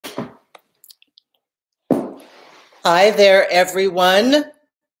Hi there, everyone.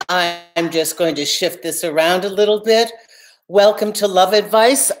 I'm just going to shift this around a little bit. Welcome to Love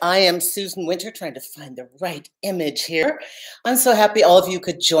Advice. I am Susan Winter, trying to find the right image here. I'm so happy all of you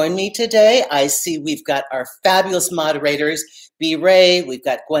could join me today. I see we've got our fabulous moderators, B. Ray, we've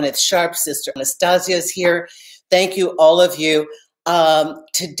got Gwyneth Sharp, Sister Anastasia is here. Thank you, all of you.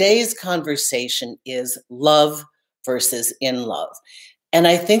 Today's conversation is love versus in love. And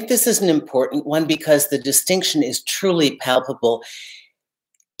I think this is an important one because the distinction is truly palpable.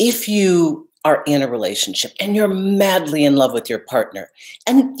 If you are in a relationship and you're madly in love with your partner,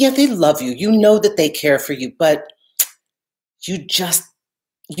 and yeah, they love you, you know that they care for you, but there's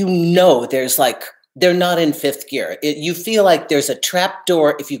like, they're not in fifth gear. You feel like there's a trap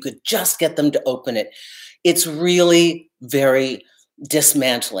door if you could just get them to open it. It's really very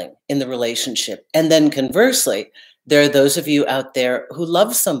dismantling in the relationship. And then conversely, there are those of you out there who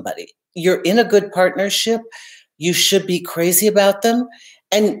love somebody. You're in a good partnership. You should be crazy about them.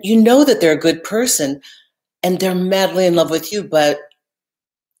 And you know that they're a good person and they're madly in love with you, but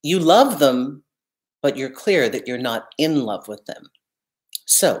you love them, but you're clear that you're not in love with them.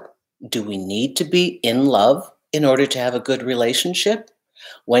 So, do we need to be in love in order to have a good relationship?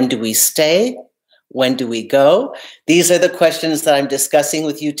 When do we stay? When do we go? These are the questions that I'm discussing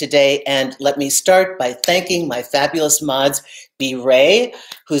with you today. And let me start by thanking my fabulous mods, B. Ray,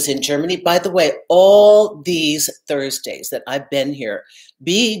 who's in Germany. By the way, all these Thursdays that I've been here,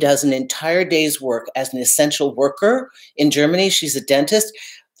 B does an entire day's work as an essential worker in Germany. She's a dentist,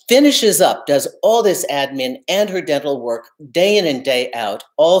 finishes up, does all this admin and her dental work day in and day out,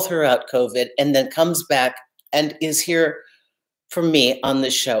 all throughout COVID, and then comes back and is here for me on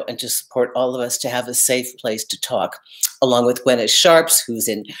the show and to support all of us to have a safe place to talk, along with Gwyneth Sharps, who's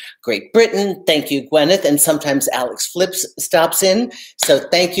in Great Britain. Thank you, Gwyneth. And sometimes Alex Flips stops in. So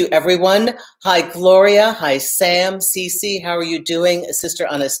thank you, everyone. Hi, Gloria. Hi, Sam. Cece, how are you doing? Sister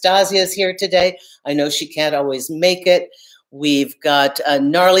Anastasia is here today. I know she can't always make it. We've got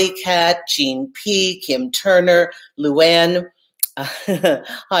Gnarly Cat, Jean P., Kim Turner, Luann.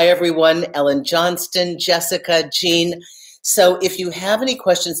 Hi, everyone. Ellen Johnston, Jessica, Jean. So if you have any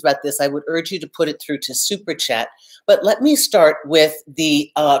questions about this, I would urge you to put it through to Super Chat. But let me start with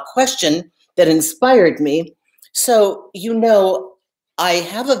the question that inspired me. So, you know, I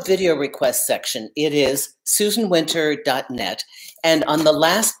have a video request section. It is susanwinter.net. And on the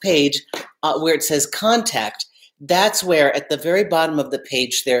last page where it says contact, that's where at the very bottom of the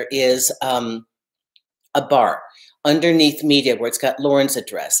page there is a bar underneath media where it's got Lauren's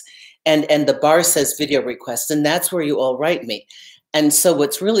address. And the bar says video requests, and that's where you all write me. And so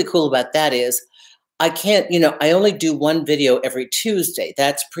what's really cool about that is I can't, I only do one video every Tuesday.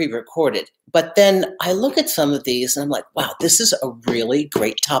 That's pre-recorded. But then I look at some of these and I'm like, wow, this is a really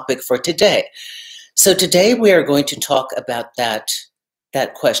great topic for today. So today we are going to talk about that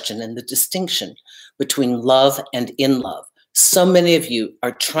question and the distinction between love and in love. So many of you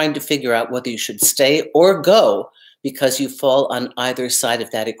are trying to figure out whether you should stay or go because you fall on either side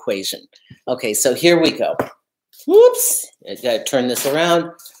of that equation. Okay, so here we go. Whoops, I gotta turn this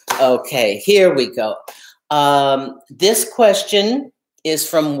around. Okay, here we go. This question is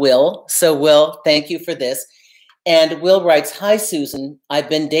from Will. So Will, thank you for this. And Will writes, hi, Susan. I've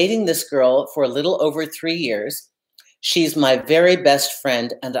been dating this girl for a little over 3 years. She's my very best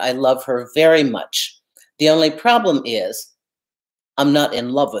friend and I love her very much. The only problem is I'm not in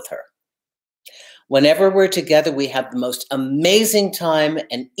love with her. Whenever we're together, we have the most amazing time,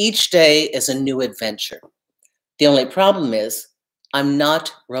 and each day is a new adventure. The only problem is I'm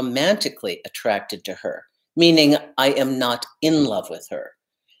not romantically attracted to her, meaning I am not in love with her.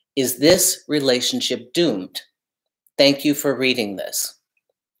 Is this relationship doomed? Thank you for reading this.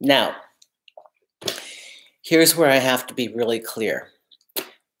 Now, here's where I have to be really clear.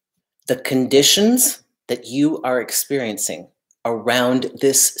 The conditions that you are experiencing around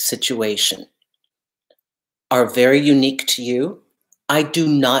this situation are very unique to you. I do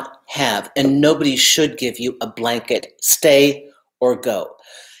not have, and nobody should give you a blanket stay or go.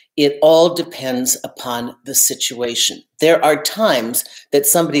 It all depends upon the situation. There are times that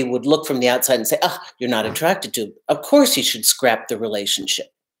somebody would look from the outside and say, you're not attracted to him. Of course you should scrap the relationship.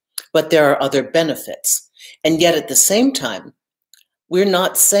 But there are other benefits. And yet at the same time, we're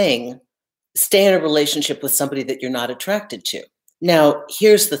not saying stay in a relationship with somebody that you're not attracted to. Now,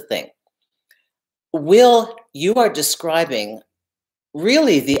 here's the thing. Will, you are describing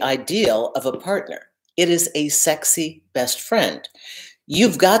really the ideal of a partner. It is a sexy best friend.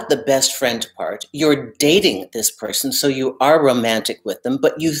 You've got the best friend part. You're dating this person, so you are romantic with them,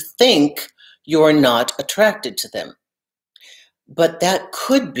 but you think you're not attracted to them. But that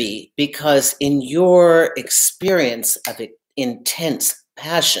could be because in your experience of intense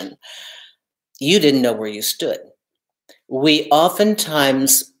passion, you didn't know where you stood. We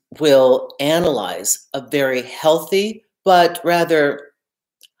oftentimes will analyze a very healthy, but rather,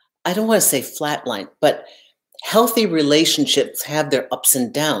 I don't want to say flatline, but healthy relationships have their ups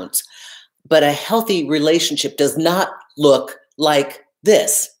and downs. But a healthy relationship does not look like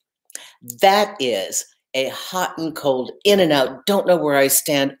this. That is a hot and cold, in and out, don't know where I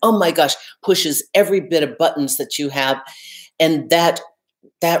stand. Oh my gosh, pushes every bit of buttons that you have. And that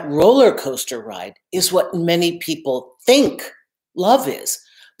roller coaster ride is what many people think love is,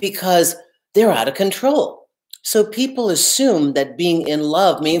 because they're out of control. So people assume that being in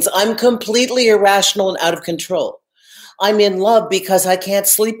love means I'm completely irrational and out of control. I'm in love because I can't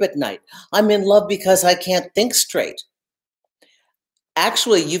sleep at night. I'm in love because I can't think straight.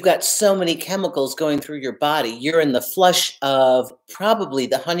 Actually, you've got so many chemicals going through your body. You're in the flush of probably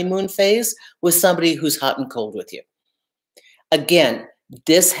the honeymoon phase with somebody who's hot and cold with you. Again,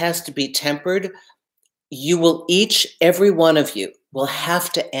 this has to be tempered. You will every one of you will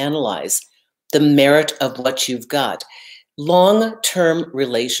have to analyze the merit of what you've got. Long-term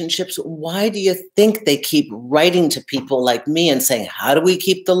relationships, why do you think they keep writing to people like me and saying, how do we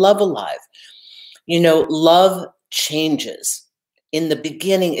keep the love alive? You know, love changes. In the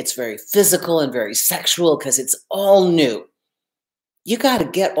beginning, it's very physical and very sexual because it's all new. You got to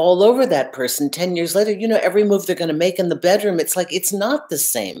get all over that person 10 years later. You know, every move they're going to make in the bedroom, it's like it's not the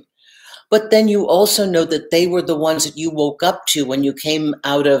same. But then you also know that they were the ones that you woke up to when you came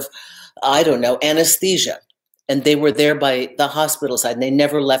out of, I don't know, anesthesia. And they were there by the hospital side and they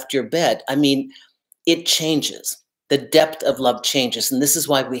never left your bed. I mean, it changes. The depth of love changes. And this is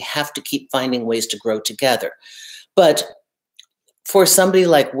why we have to keep finding ways to grow together. But for somebody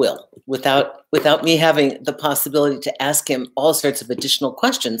like Will, without me having the possibility to ask him all sorts of additional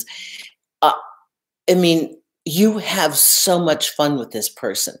questions, I mean, you have so much fun with this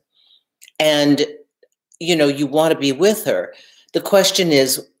person. And, you know, you want to be with her. The question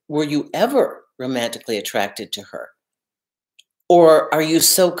is, were you ever romantically attracted to her? Or are you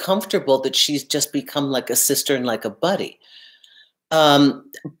so comfortable that she's just become like a sister and like a buddy?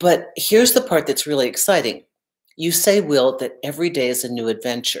 But here's the part that's really exciting. You say, Will, that every day is a new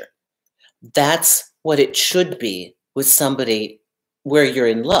adventure. That's what it should be with somebody where you're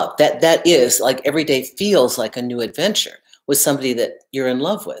in love. That is like every day feels like a new adventure with somebody that you're in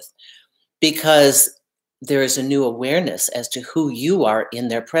love with, because there is a new awareness as to who you are in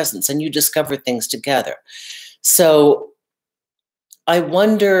their presence and you discover things together. So I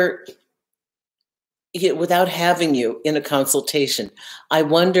wonder, without having you in a consultation, I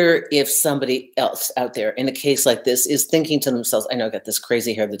wonder if somebody else out there in a case like this is thinking to themselves, I know I've got this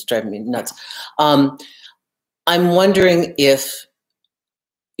crazy hair that's driving me nuts. I'm wondering if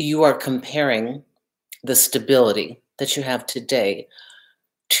you are comparing the stability that you have today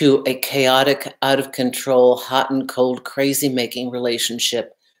to a chaotic, out of control, hot and cold, crazy making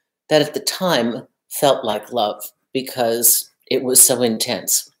relationship that at the time felt like love because it was so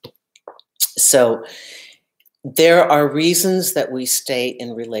intense. So there are reasons that we stay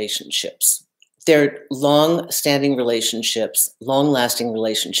in relationships. They're long-standing relationships, long-lasting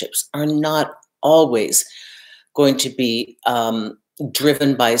relationships are not always going to be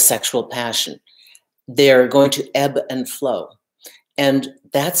driven by sexual passion. They're going to ebb and flow. And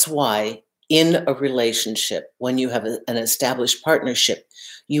that's why in a relationship, when you have an established partnership,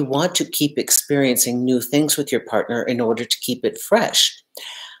 you want to keep experiencing new things with your partner in order to keep it fresh.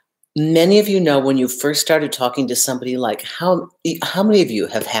 Many of you know when you first started talking to somebody, like how many of you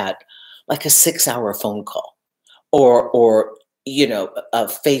have had like a 6-hour phone call or you know, a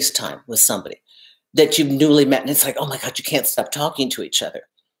FaceTime with somebody that you've newly met and it's like, oh my God, you can't stop talking to each other.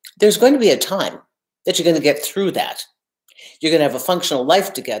 There's going to be a time that you're going to get through that. You're going to have a functional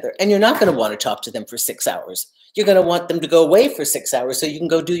life together and you're not going to want to talk to them for 6 hours. You're going to want them to go away for 6 hours so you can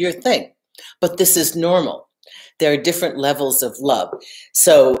go do your thing. But this is normal. There are different levels of love.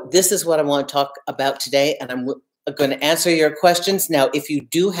 So this is what I want to talk about today, and I'm going to answer your questions. Now, if you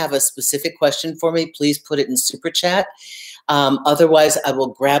do have a specific question for me, please put it in Super Chat. Otherwise, I will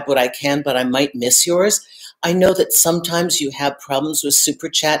grab what I can, but I might miss yours. I know that sometimes you have problems with Super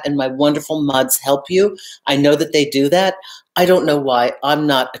Chat, and my wonderful mods help you. I know that they do that. I don't know why. I'm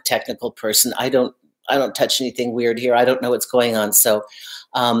not a technical person. I don't touch anything weird here. I don't know what's going on. So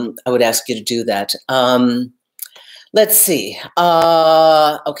I would ask you to do that. Let's see.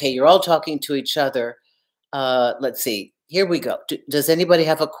 Okay, you're all talking to each other. Let's see. Here we go. Does anybody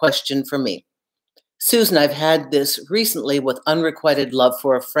have a question for me? Susan, I've had this recently with unrequited love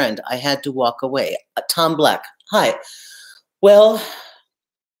for a friend. I had to walk away. Tom Black. Hi. Well,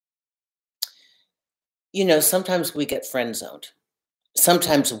 sometimes we get friend zoned.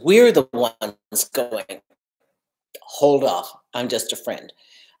 Sometimes we're the ones going, hold off, I'm just a friend.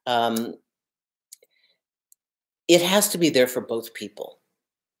 Um, it has to be there for both people.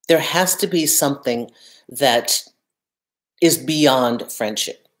 There has to be something that is beyond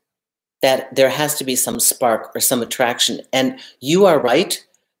friendship, that there has to be some spark or some attraction. And you are right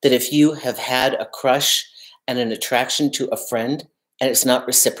that if you have had a crush and an attraction to a friend and it's not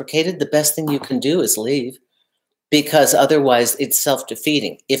reciprocated, the best thing you can do is leave, because otherwise it's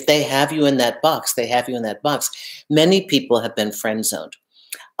self-defeating. If they have you in that box, they have you in that box. Many people have been friend zoned.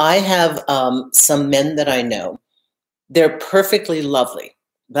 I have some men that I know. They're perfectly lovely,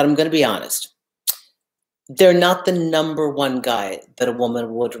 but I'm going to be honest. They're not the number one guy that a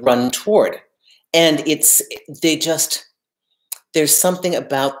woman would run toward. And there's something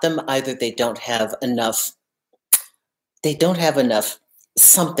about them. Either they don't have enough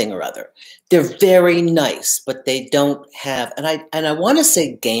something or other. They're very nice, but they don't have, and I want to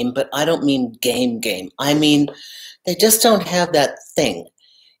say game, but I don't mean game. I mean, they just don't have that thing.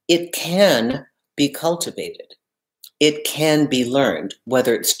 It can be cultivated. It can be learned,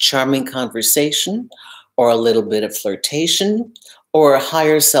 whether it's charming conversation or a little bit of flirtation or a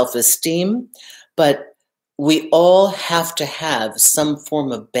higher self-esteem. But we all have to have some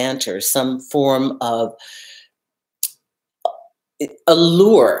form of banter, some form of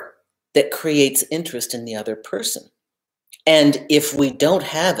allure that creates interest in the other person. And if we don't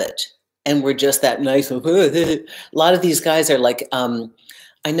have it, and we're just that nice, a lot of these guys are like,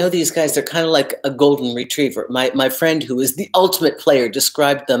 I know these guys, they're kind of like a golden retriever. My friend, who is the ultimate player,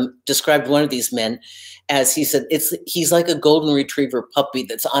 described one of these men as, he said, he's like a golden retriever puppy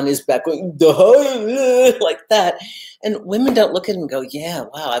that's on his back going like that. And women don't look at him and go, yeah,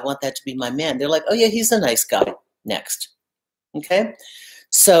 wow, I want that to be my man. They're like, oh yeah, he's a nice guy. Next. Okay.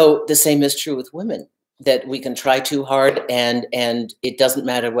 So the same is true with women, that we can try too hard and it doesn't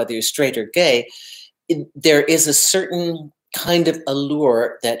matter whether you're straight or gay. There is a certain kind of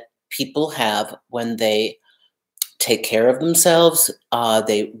allure that people have when they take care of themselves.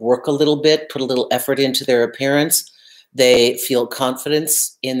 They work a little bit, put a little effort into their appearance. They feel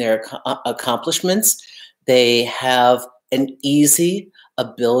confidence in their accomplishments. They have an easy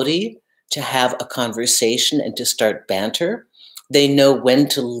ability to have a conversation and to start banter. They know when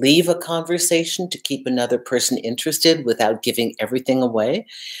to leave a conversation to keep another person interested without giving everything away.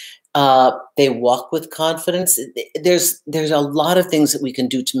 They walk with confidence. There's a lot of things that we can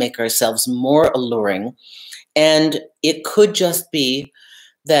do to make ourselves more alluring. And it could just be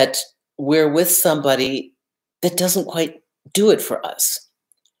that we're with somebody that doesn't quite do it for us.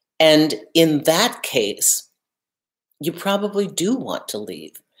 And in that case, you probably do want to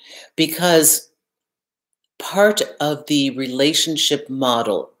leave, because part of the relationship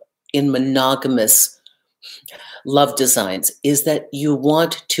model in monogamous love designs is that you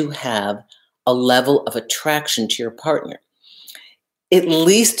want to have a level of attraction to your partner. At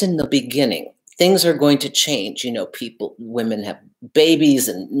least in the beginning, things are going to change. Women have babies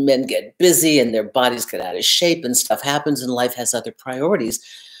and men get busy and their bodies get out of shape and stuff happens and life has other priorities.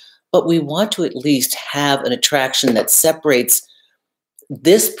 But we want to at least have an attraction that separates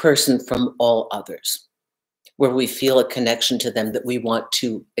this person from all others, where we feel a connection to them that we want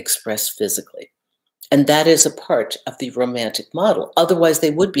to express physically. And that is a part of the romantic model. Otherwise,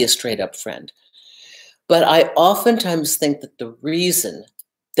 they would be a straight up friend. But I oftentimes think that the reason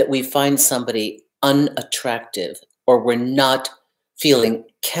that we find somebody unattractive or we're not feeling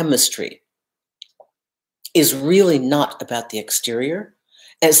chemistry is really not about the exterior.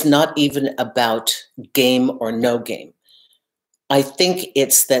 It's not even about game or no game. I think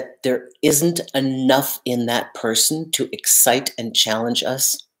it's that there isn't enough in that person to excite and challenge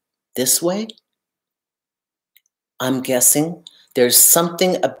us this way. I'm guessing there's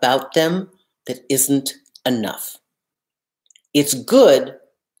something about them that isn't enough. It's good,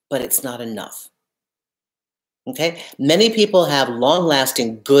 but it's not enough. Okay? Many people have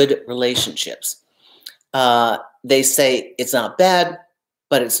long-lasting good relationships. They say it's not bad,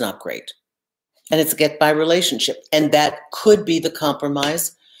 but it's not great. And it's a get-by relationship. And that could be the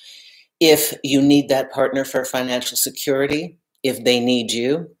compromise if you need that partner for financial security, if they need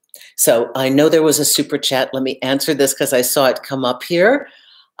you. So I know there was a super chat. Let me answer this because I saw it come up here.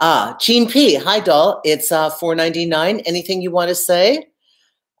 Jean P. Hi, doll. It's $4.99. Anything you want to say?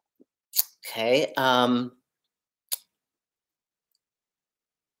 Okay.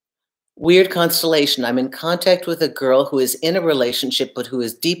 Weird constellation. I'm in contact with a girl who is in a relationship, but who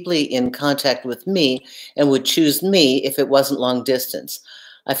is deeply in contact with me and would choose me if it wasn't long distance.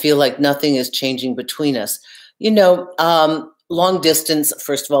 I feel like nothing is changing between us. Long distance,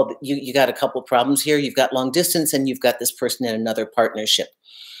 first of all, you got a couple problems here. You've got long distance and you've got this person in another partnership.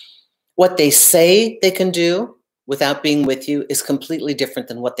 What they say they can do without being with you is completely different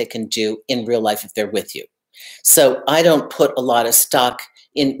than what they can do in real life if they're with you. So I don't put a lot of stock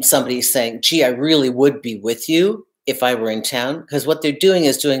in somebody saying, gee, I really would be with you if I were in town, because what they're doing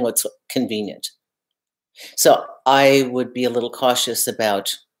is doing what's convenient. So I would be a little cautious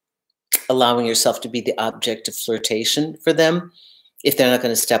about allowing yourself to be the object of flirtation for them if they're not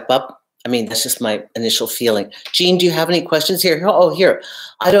going to step up. I mean, that's just my initial feeling. Jean, do you have any questions here? Oh, here.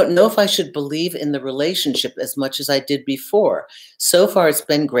 I don't know if I should believe in the relationship as much as I did before. So far, it's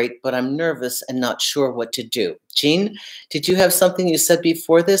been great, but I'm nervous and not sure what to do. Jean, did you have something you said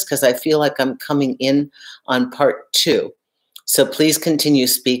before this? Because I feel like I'm coming in on part 2. So please continue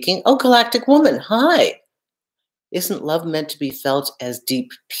speaking. Oh, Galactic Woman, hi. Isn't love meant to be felt as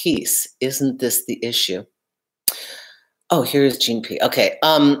deep peace? Isn't this the issue? Oh, here's Jean P. Okay.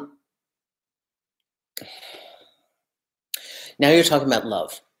 Now you're talking about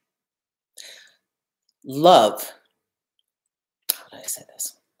love. Love, how do I say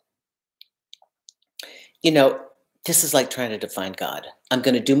this? This is like trying to define God. I'm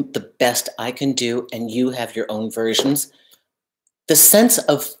going to do the best I can do, and you have your own versions. The sense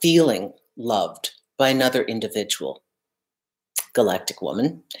of feeling loved by another individual, Galactic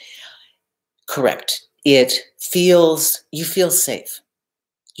Woman, correct. You feel safe.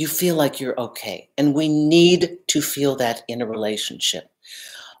 You feel like you're okay. And we need to feel that in a relationship.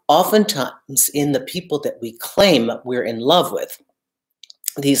 Oftentimes, in the people that we claim we're in love with,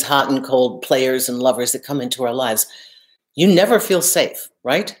 these hot and cold players and lovers that come into our lives, you never feel safe,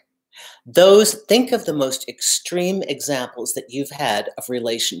 right? Think of the most extreme examples that you've had of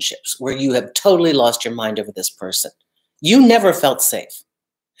relationships where you have totally lost your mind over this person. You never felt safe.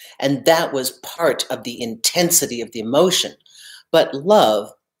 And that was part of the intensity of the emotion. But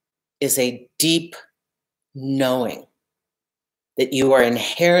love is a deep knowing that you are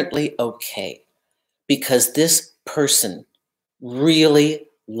inherently okay because this person really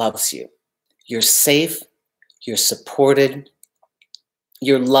loves you. You're safe, you're supported,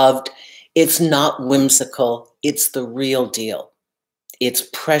 you're loved. It's not whimsical, it's the real deal. It's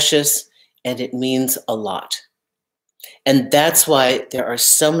precious and it means a lot. And that's why there are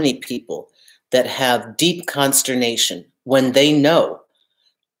so many people that have deep consternation when they know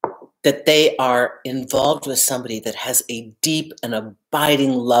that they are involved with somebody that has a deep and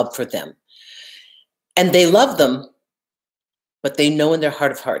abiding love for them. And they love them, but they know in their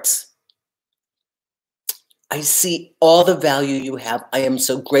heart of hearts, I see all the value you have. I am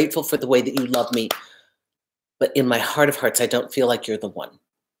so grateful for the way that you love me. But in my heart of hearts, I don't feel like you're the one.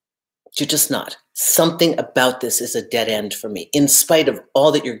 You're just not. Something about this is a dead end for me, in spite of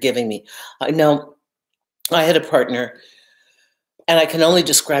all that you're giving me. I know I had a partner, and I can only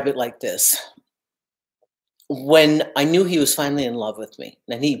describe it like this. When I knew he was finally in love with me,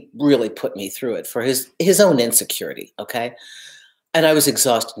 and he really put me through it for his own insecurity, okay? And I was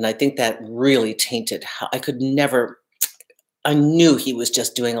exhausted, and I think that really tainted how I knew he was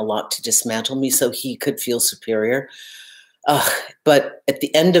just doing a lot to dismantle me so he could feel superior. But at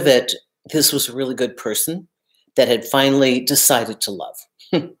the end of it, this was a really good person that had finally decided to love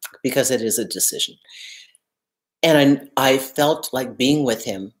because it is a decision. And I felt like being with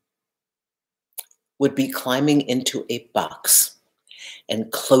him would be climbing into a box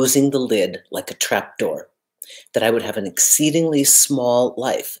and closing the lid like a trapdoor, that I would have an exceedingly small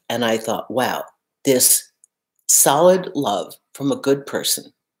life. And I thought, wow, this solid love from a good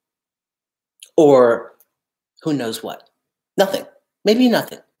person, or who knows what, nothing, maybe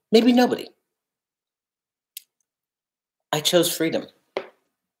nobody. I chose freedom.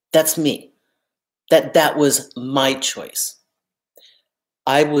 That's me. That was my choice.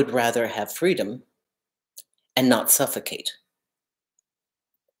 I would rather have freedom and not suffocate.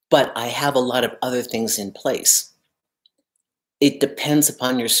 But I have a lot of other things in place. It depends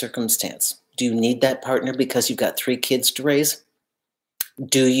upon your circumstance. Do you need that partner because you've got 3 kids to raise?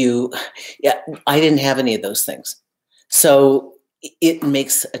 Yeah, I didn't have any of those things. So it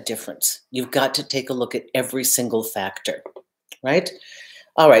makes a difference. You've got to take a look at every single factor, right?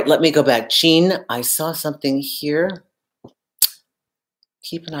 All right, let me go back. Jean, I saw something here.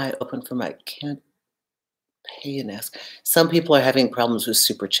 Keep an eye open for my can't pay and ask. Some people are having problems with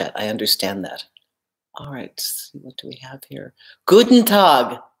Super Chat. I understand that. All right, see, what do we have here? Guten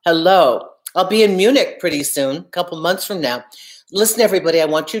Tag. Hello. I'll be in Munich pretty soon, a couple months from now. Listen, everybody, I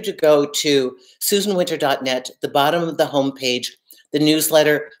want you to go to susanwinter.net, the bottom of the homepage. the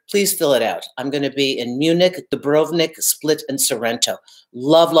newsletter, please fill it out. I'm going to be in Munich, Dubrovnik, Split, and Sorrento.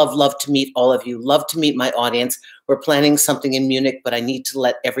 Love, love, love to meet all of you. Love to meet my audience. We're planning something in Munich, but I need to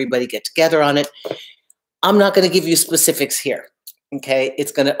let everybody get together on it. I'm not going to give you specifics here, okay?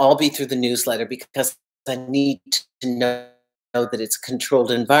 It's going to all be through the newsletter because I need to know that it's a controlled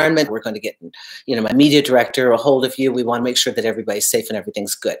environment. We're going to get, my media director a hold of you. We want to make sure that everybody's safe and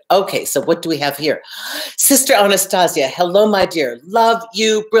everything's good. Okay, so what do we have here? Sister Anastasia, hello, my dear. Love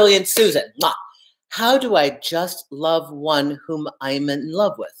you, brilliant Susan. Mwah. How do I just love one whom I'm in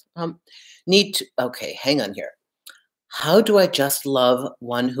love with? Okay, hang on here. How do I just love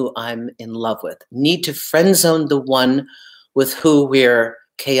one who I'm in love with? Need to friend zone the one with who we're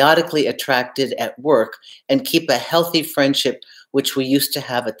chaotically attracted at work and keep a healthy friendship, which we used to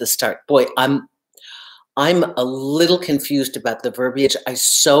have at the start. Boy, I'm a little confused about the verbiage. I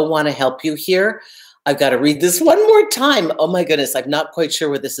so want to help you here. I've got to read this one more time. Oh my goodness, I'm not quite sure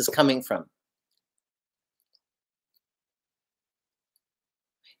where this is coming from.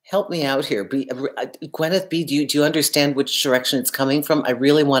 Help me out here. Gwyneth B, do you understand which direction it's coming from? I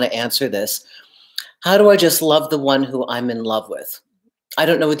really want to answer this. How do I just love the one who I'm in love with? I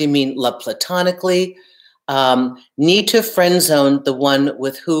don't know whether you mean love platonically. Need to friend zone the one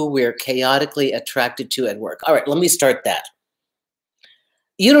with who we're chaotically attracted to at work. All right, let me start that.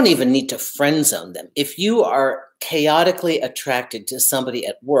 You don't even need to friend zone them. If you are chaotically attracted to somebody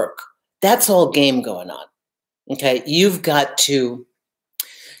at work, that's all game going on. Okay, you've got to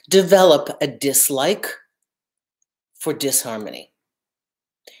develop a dislike for disharmony.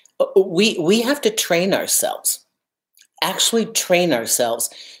 We have to train ourselves. Actually train ourselves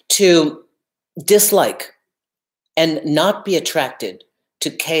to dislike and not be attracted to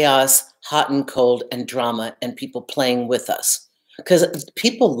chaos, hot and cold, and drama, and people playing with us. Because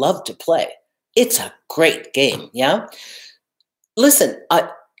people love to play. It's a great game, yeah? Listen,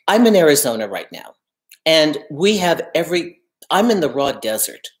 I'm in Arizona right now, and I'm in the raw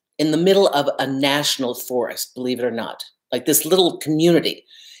desert, in the middle of a national forest, believe it or not. Like this little community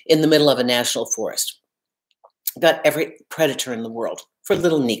in the middle of a national forest. Got every predator in the world for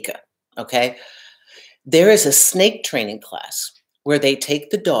little Nika, okay? There is a snake training class where they take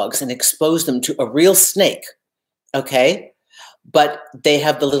the dogs and expose them to a real snake, okay? But they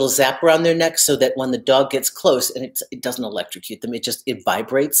have the little zap around their neck so that when the dog gets close, and it doesn't electrocute them, it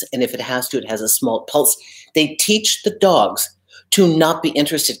vibrates, and if it has to, it has a small pulse. They teach the dogs to not be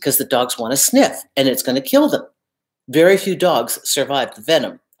interested because the dogs want to sniff, and it's going to kill them. Very few dogs survive the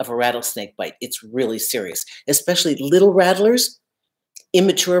venom of a rattlesnake bite. It's really serious, especially little rattlers.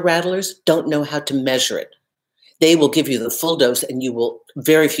 Immature rattlers don't know how to measure it. They will give you the full dose and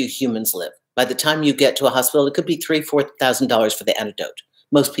very few humans live. By the time you get to a hospital, it could be $3,000, $4,000 for the antidote.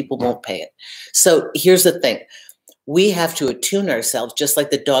 Most people won't pay it. So here's the thing. We have to attune ourselves, just like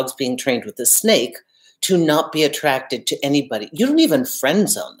the dogs being trained with the snake, to not be attracted to anybody. You don't even friend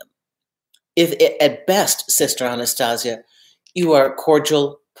zone them. If at best, Sister Anastasia, you are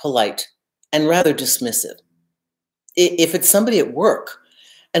cordial, polite, and rather dismissive. If it's somebody at work,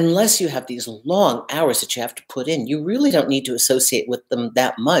 unless you have these long hours that you have to put in, you really don't need to associate with them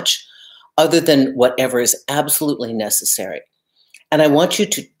that much other than whatever is absolutely necessary. And I want you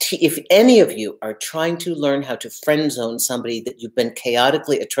to, if any of you are trying to learn how to friend zone somebody that you've been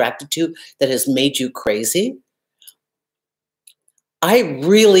chaotically attracted to that has made you crazy, I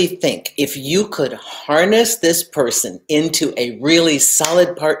really think if you could harness this person into a really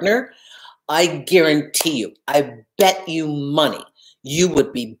solid partner, I guarantee you, I bet you money, you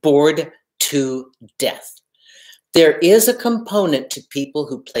would be bored to death. There is a component to people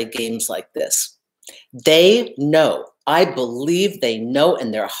who play games like this. They know, I believe they know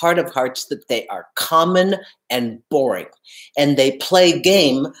in their heart of hearts that they are common and boring. And they play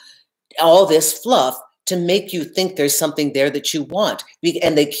game, all this fluff, to make you think there's something there that you want.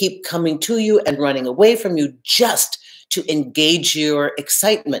 And they keep coming to you and running away from you just to engage your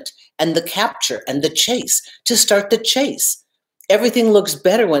excitement and the capture and the chase, to start the chase. Everything looks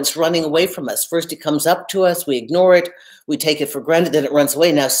better when it's running away from us. First, it comes up to us, we ignore it, we take it for granted, then it runs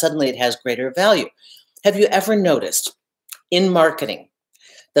away. Now, suddenly it has greater value. Have you ever noticed in marketing,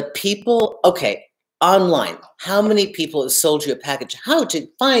 the people, okay, online, how many people have sold you a package? How to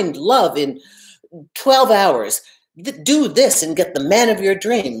find love in 12 hours. Do this and get the man of your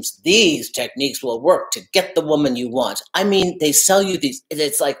dreams. These techniques will work to get the woman you want. I mean, they sell you these,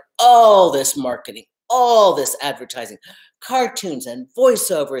 it's like all this marketing, all this advertising, cartoons and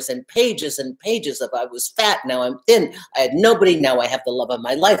voiceovers and pages of I was fat, now I'm thin, I had nobody, now I have the love of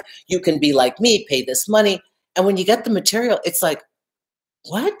my life. You can be like me, pay this money. And when you get the material, it's like,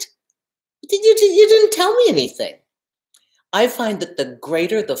 what? You didn't tell me anything. I find that the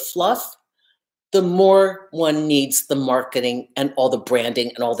greater the fluff, the more one needs the marketing and all the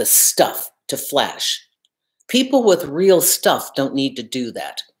branding and all this stuff to flash. People with real stuff don't need to do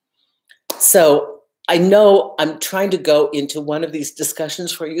that. So I know I'm trying to go into one of these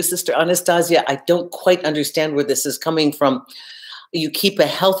discussions for you, Sister Anastasia. I don't quite understand where this is coming from. You keep a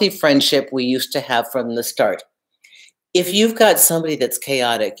healthy friendship we used to have from the start. If you've got somebody that's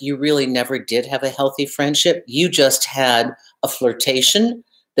chaotic, you really never did have a healthy friendship. You just had a flirtation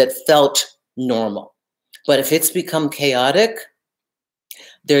that felt normal. But if it's become chaotic,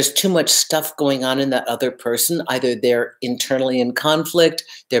 there's too much stuff going on in that other person. Either they're internally in conflict,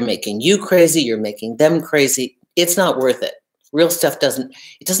 they're making you crazy, you're making them crazy. It's not worth it. Real stuff doesn't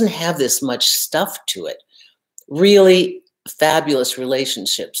have this much stuff to it. Really fabulous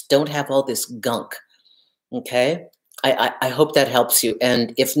relationships don't have all this gunk. Okay? I hope that helps you.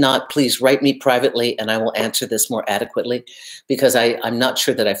 And if not, please write me privately and I will answer this more adequately because I'm not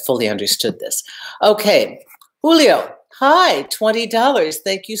sure that I fully understood this. Okay, Julio, hi, $20.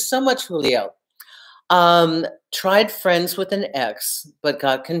 Thank you so much, Julio. Tried friends with an ex, but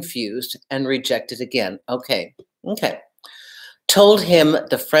got confused and rejected again. Okay. Told him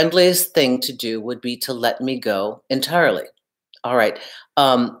the friendliest thing to do would be to let me go entirely. All right.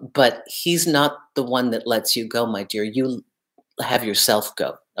 But he's not the one that lets you go, my dear. You have yourself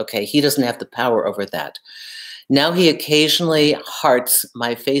go. Okay. He doesn't have the power over that. Now he occasionally hearts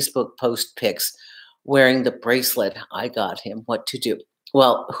my Facebook post pics wearing the bracelet I got him. What to do?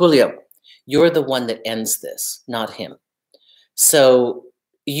 Well, Julio, you're the one that ends this, not him. So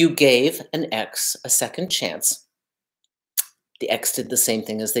you gave an ex a second chance. The ex did the same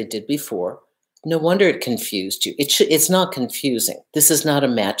thing as they did before. No wonder it confused you. It's not confusing. This is not a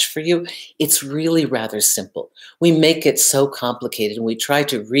match for you. It's really rather simple. We make it so complicated and we try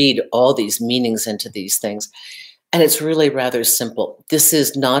to read all these meanings into these things. And it's really rather simple. This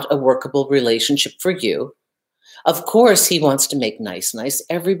is not a workable relationship for you. Of course, he wants to make nice.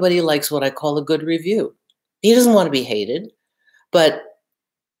 Everybody likes what I call a good review. He doesn't want to be hated. But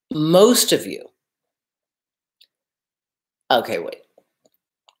most of you, okay, wait.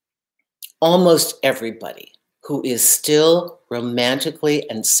 Almost everybody who is still romantically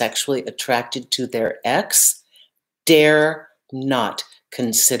and sexually attracted to their ex dare not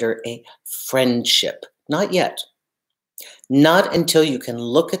consider a friendship. Not yet. Not until you can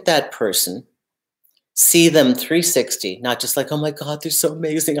look at that person, see them 360, not just like, oh my God, they're so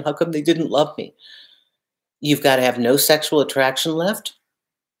amazing. How come they didn't love me? You've got to have no sexual attraction left,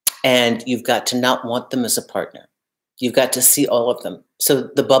 and you've got to not want them as a partner. You've got to see all of them. So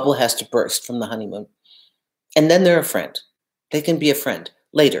the bubble has to burst from the honeymoon. And then they're a friend. They can be a friend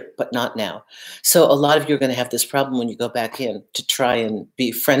later, but not now. So a lot of you are going to have this problem when you go back in to try and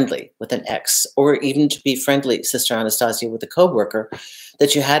be friendly with an ex, or even to be friendly, Sister Anastasia, with a coworker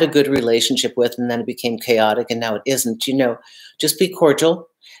that you had a good relationship with, and then it became chaotic and now it isn't. You know, just be cordial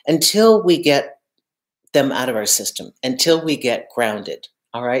until we get them out of our system, until we get grounded.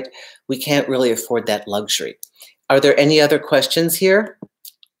 All right? We can't really afford that luxury. Are there any other questions here?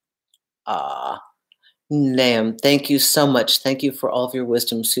 Nam, thank you so much. Thank you for all of your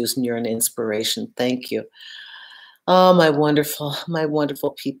wisdom, Susan. You're an inspiration. Thank you. Oh, my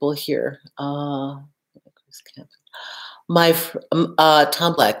wonderful people here. Tom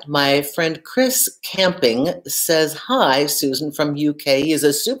Black, my friend Chris Camping says, hi, Susan from UK. He is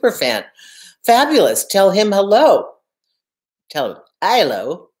a super fan. Fabulous. Tell him hello. Tell him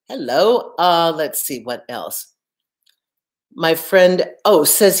hello. Hello. Let's see what else. My friend,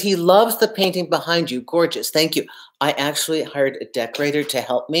 says he loves the painting behind you. Gorgeous. Thank you. I actually hired a decorator to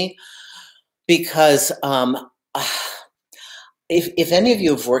help me because if any of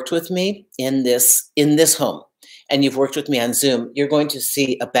you have worked with me in this home and you've worked with me on Zoom, you're going to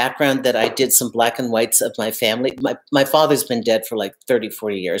see a background that I did some black and whites of my family. My father's been dead for like 30,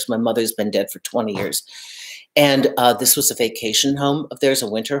 40 years. My mother's been dead for 20 years. And this was a vacation home of theirs, a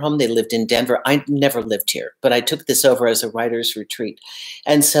winter home. They lived in Denver. I never lived here, but I took this over as a writer's retreat.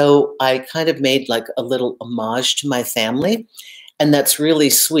 And so I kind of made like a little homage to my family. And that's really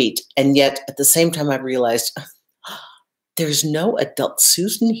sweet. And yet at the same time, I realized there's no adult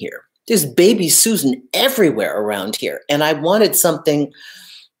Susan here. There's baby Susan everywhere around here. And I wanted something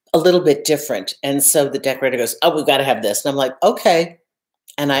a little bit different. And so the decorator goes, oh, we've got to have this. And I'm like, okay.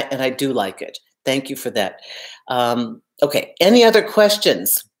 And I do like it. Thank you for that. Okay, any other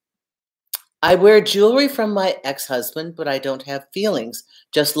questions? I wear jewelry from my ex-husband, but I don't have feelings.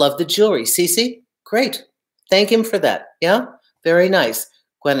 Just love the jewelry. Cece, great. Thank him for that. Yeah, very nice.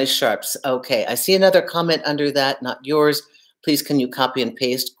 Gwyneth Sharps. Okay, I see another comment under that, not yours. Please, can you copy and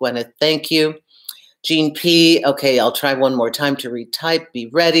paste? Gwyneth, thank you. Jean P. Okay, I'll try one more time to retype. Be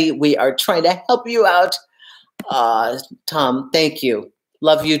ready. We are trying to help you out. Tom, thank you.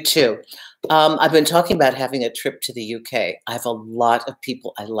 Love you too. I've been talking about having a trip to the UK. I have a lot of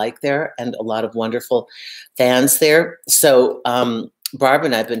people I like there and a lot of wonderful fans there. So Barbara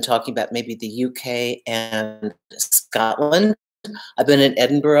and I have been talking about maybe the UK and Scotland. I've been in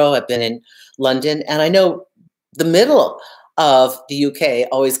Edinburgh, I've been in London, and I know the middle of the UK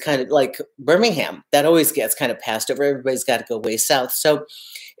always kind of like Birmingham, that always gets kind of passed over. Everybody's got to go way south. So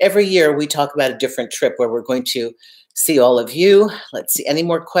every year we talk about a different trip where we're going to see all of you. Let's see, any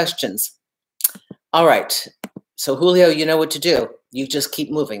more questions? All right. So Julio, you know what to do. You just keep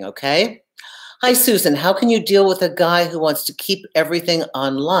moving, okay? Hi, Susan. How can you deal with a guy who wants to keep everything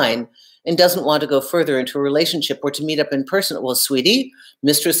online and doesn't want to go further into a relationship or to meet up in person? Well, sweetie,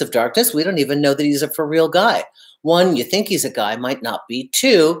 mistress of darkness, we don't even know that he's a for real guy. One, you think he's a guy, might not be.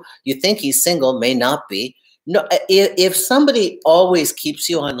 Two, you think he's single, may not be. No, if somebody always keeps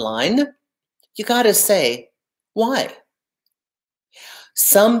you online, you got to say, why?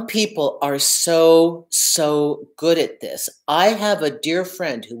 Some people are so good at this. I have a dear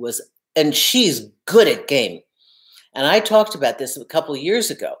friend who was, and she's good at game. And I talked about this a couple of years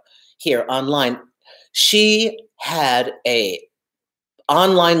ago here online. She had a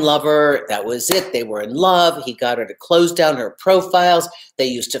online lover. That was it. They were in love. He got her to close down her profiles. They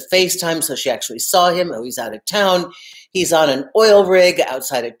used to FaceTime, so she actually saw him. Oh, he's out of town. He's on an oil rig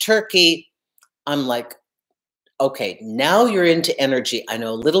outside of Turkey. I'm like, okay, now you're into energy. I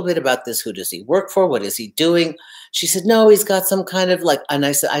know a little bit about this. Who does he work for? What is he doing? She said, no, he's got some kind of like, and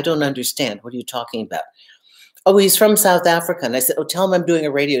I said, I don't understand. What are you talking about? Oh, he's from South Africa. And I said, oh, tell him I'm doing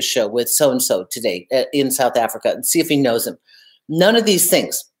a radio show with so-and-so today in South Africa and see if he knows him. None of these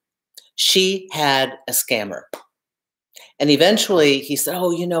things. She had a scammer. And eventually he said,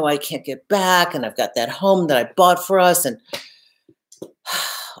 oh, you know, I can't get back. And I've got that home that I bought for us. And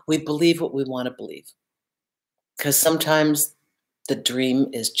we believe what we want to believe. Because sometimes the dream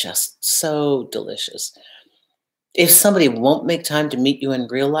is just so delicious. If somebody won't make time to meet you in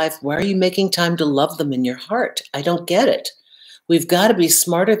real life, why are you making time to love them in your heart? I don't get it. We've got to be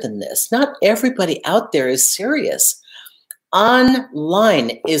smarter than this. Not everybody out there is serious.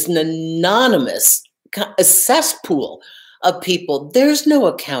 Online is an anonymous a cesspool of people. There's no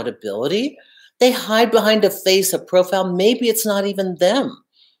accountability. They hide behind a face, a profile. Maybe it's not even them.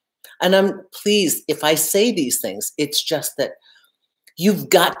 And I'm pleased if I say these things, it's just that you've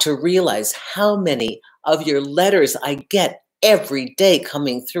got to realize how many of your letters I get every day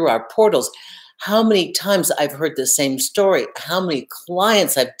coming through our portals, how many times I've heard the same story, how many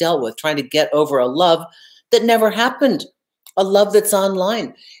clients I've dealt with trying to get over a love that never happened, a love that's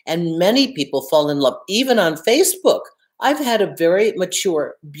online. And many people fall in love, even on Facebook. I've had a very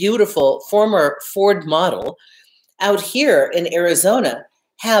mature, beautiful former Ford model out here in Arizona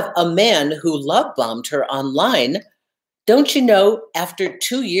have a man who love bombed her online. Don't you know, after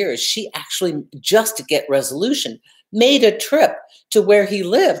 2 years, she actually, just to get resolution, made a trip to where he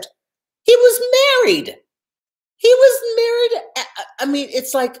lived. He was married. He was married. I mean,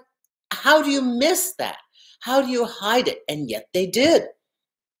 it's like, how do you miss that? How do you hide it? And yet they did.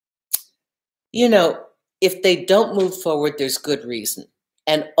 You know, if they don't move forward, there's good reason.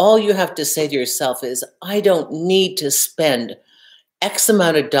 And all you have to say to yourself is, I don't need to spend X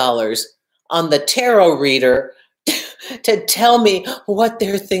amount of dollars on the tarot reader to tell me what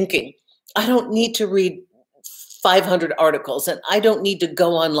they're thinking. I don't need to read 500 articles, and I don't need to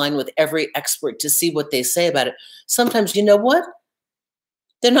go online with every expert to see what they say about it. Sometimes, you know what?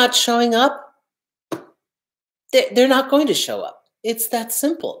 They're not showing up. They're not going to show up. It's that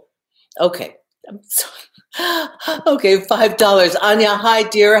simple. Okay. Okay, $5. Anya, hi,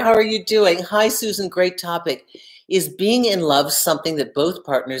 dear. How are you doing? Hi, Susan. Great topic. Is being in love something that both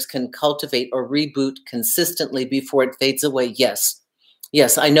partners can cultivate or reboot consistently before it fades away? Yes.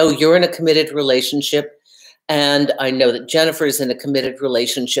 Yes, I know you're in a committed relationship, and I know that Jennifer is in a committed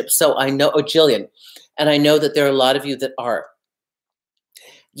relationship. So I know, oh, Jillian, and I know that there are a lot of you that are.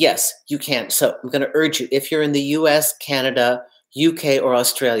 Yes, you can. So I'm going to urge you, if you're in the US, Canada, UK, or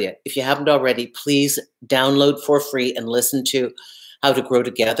Australia, if you haven't already, please download for free and listen to How to Grow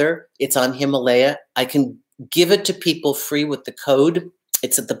Together. It's on Himalaya. I can give it to people free with the code.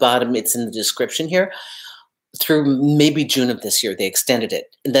 It's at the bottom. It's in the description here. Through maybe June of this year, they extended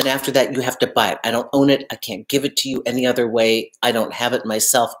it. And then after that, you have to buy it. I don't own it. I can't give it to you any other way. I don't have it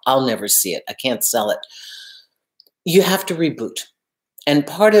myself. I'll never see it. I can't sell it. You have to reboot. And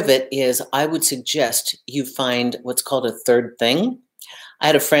part of it is, I would suggest you find what's called a third thing. I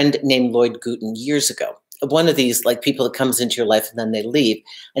had a friend named Lloyd Guten years ago. One of these, like, people that comes into your life and then they leave.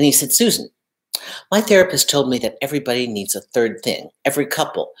 And he said, Susan, My therapist told me that everybody needs a third thing, every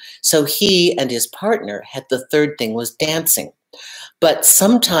couple. So he and his partner had the third thing was dancing. But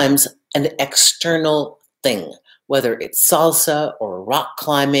sometimes an external thing, whether it's salsa or rock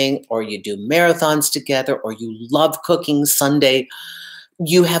climbing, or you do marathons together, or you love cooking Sunday,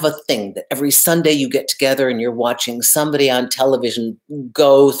 you have a thing that every Sunday you get together and you're watching somebody on television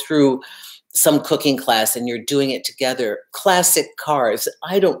go through some cooking class and you're doing it together. Classic cars,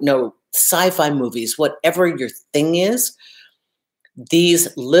 I don't know, sci-fi movies, whatever your thing is,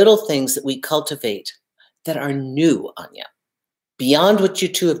 these little things that we cultivate that are new, Anya, beyond what you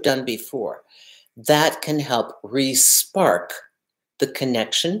two have done before, that can help re-spark the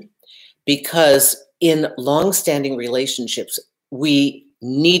connection, because in long-standing relationships, we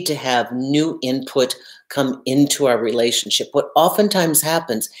need to have new input come into our relationship. What oftentimes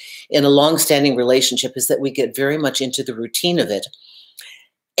happens in a long-standing relationship is that we get very much into the routine of it.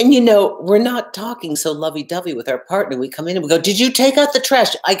 And, you know, we're not talking so lovey-dovey with our partner. We come in and we go, did you take out the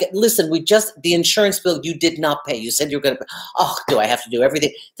trash? Listen, the insurance bill you did not pay. You said you were going to, oh, do I have to do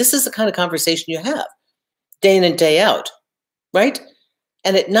everything? This is the kind of conversation you have day in and day out, right?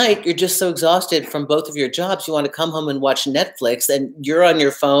 And at night, you're just so exhausted from both of your jobs, you want to come home and watch Netflix, and you're on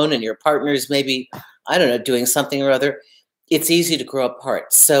your phone and your partner's maybe, I don't know, doing something or other. It's easy to grow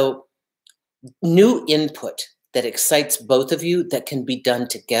apart. So new input that excites both of you that can be done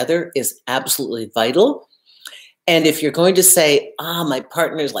together is absolutely vital. And if you're going to say, my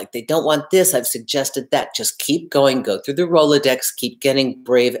partner's like, they don't want this, I've suggested that, just keep going, go through the Rolodex, keep getting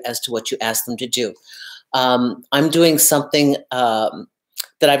brave as to what you ask them to do. I'm doing something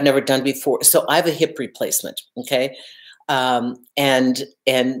that I've never done before. So I have a hip replacement, okay?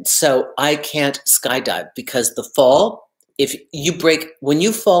 And so I can't skydive because the fall, when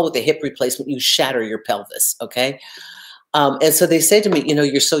you fall with a hip replacement, you shatter your pelvis, okay? And so they say to me, you know,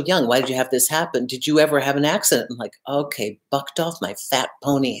 you're so young. Why did you have this happen? Did you ever have an accident? I'm like, okay, bucked off my fat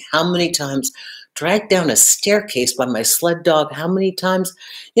pony. How many times? Dragged down a staircase by my sled dog. How many times?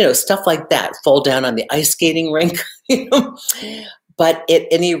 You know, stuff like that. Fall down on the ice skating rink. You know? But at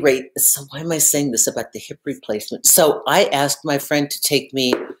any rate, so why am I saying this about the hip replacement? So I asked my friend to take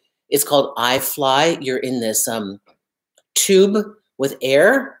me, it's called iFly. You're in this tube with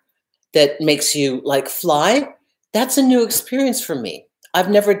air that makes you like fly. That's a new experience for me. I've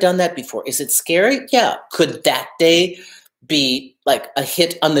never done that before. Is it scary? Yeah. Could that day be like a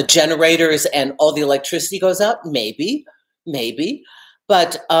hit on the generators and all the electricity goes out? Maybe.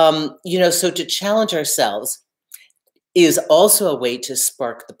 But, you know, so to challenge ourselves is also a way to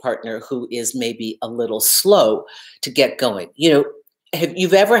spark the partner who is maybe a little slow to get going. You know, have you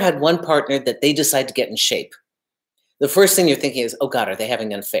ever had one partner that they decide to get in shape? The first thing you're thinking is, oh God, are they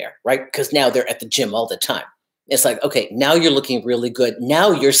having an affair, right? Because now they're at the gym all the time. It's like, okay, now you're looking really good.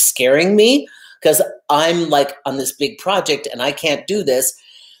 Now you're scaring me because I'm like on this big project and I can't do this.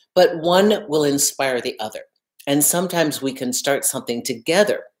 But one will inspire the other. And sometimes we can start something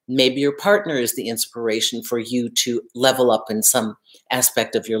together. Maybe your partner is the inspiration for you to level up in some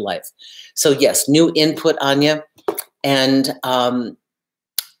aspect of your life. So yes, new input, Anya. And a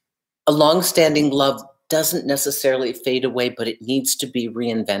long-standing love doesn't necessarily fade away, but it needs to be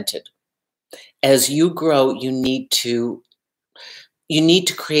reinvented. As you grow, you need to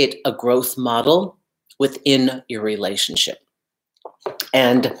create a growth model within your relationship.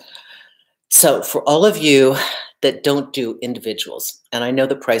 And so for all of you that don't do individuals, and I know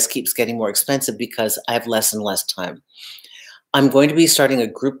the price keeps getting more expensive because I have less and less time, I'm going to be starting a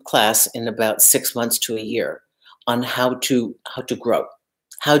group class in about 6 months to a year on how to grow,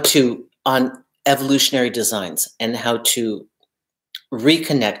 on evolutionary designs, and how to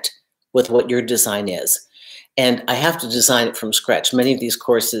reconnect with what your design is. And I have to design it from scratch. Many of these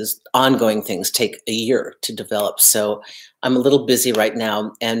courses, ongoing things, take a year to develop. So I'm a little busy right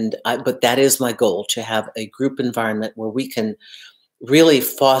now, but that is my goal, to have a group environment where we can really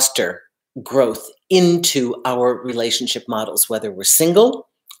foster growth into our relationship models, whether we're single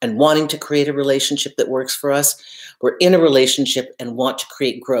and wanting to create a relationship that works for us, we're in a relationship and want to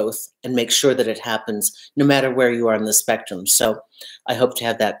create growth and make sure that it happens no matter where you are in the spectrum. So I hope to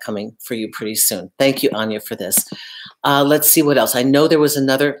have that coming for you pretty soon. Thank you, Anya, for this. Let's see what else. I know there was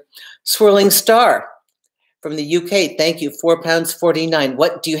another swirling star from the UK. Thank you, £4.49.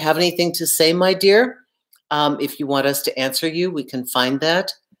 What, do you have anything to say, my dear? If you want us to answer you, we can find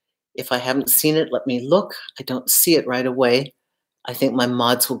that. If I haven't seen it, let me look. I don't see it right away. I think my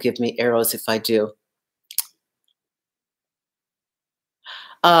mods will give me arrows if I do.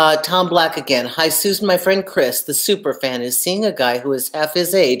 Tom Black again. Hi, Susan. My friend Chris, the super fan, is seeing a guy who is half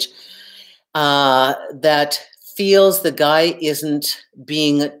his age that feels the guy isn't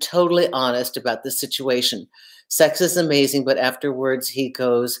being totally honest about the situation. Sex is amazing, but afterwards he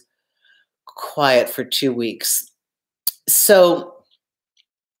goes quiet for 2 weeks. So,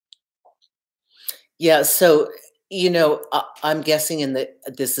 yeah, so, I'm guessing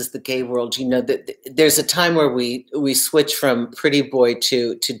this is the gay world, that there's a time where we switch from pretty boy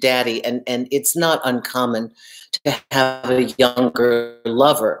to daddy, and it's not uncommon to have a younger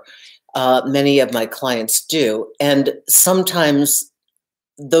lover. Many of my clients do, and sometimes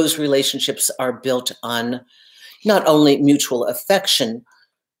those relationships are built on not only mutual affection,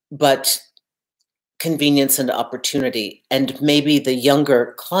 but convenience and opportunity. And maybe the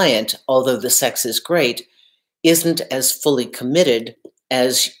younger client, although the sex is great, isn't as fully committed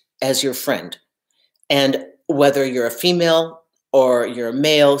as your friend. And whether you're a female or you're a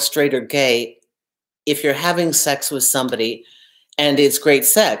male, straight or gay, if you're having sex with somebody and it's great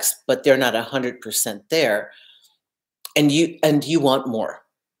sex, but they're not 100% there, and you want more.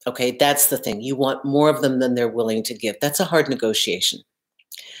 Okay, that's the thing. You want more of them than they're willing to give. That's a hard negotiation.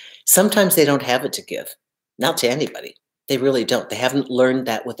 Sometimes they don't have it to give, not to anybody. They really don't. They haven't learned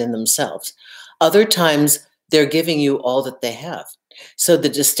that within themselves. Other times, they're giving you all that they have. So the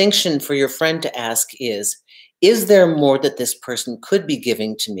distinction for your friend to ask is there more that this person could be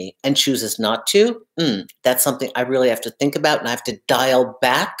giving to me and chooses not to? That's something I really have to think about, and I have to dial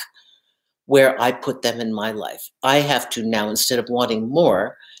back where I put them in my life. I have to now, instead of wanting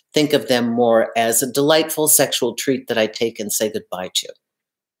more, think of them more as a delightful sexual treat that I take and say goodbye to.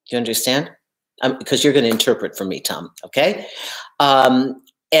 Do you understand? Because you're going to interpret for me, Tom, okay?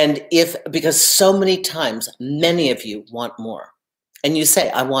 Because so many times, many of you want more. And you say,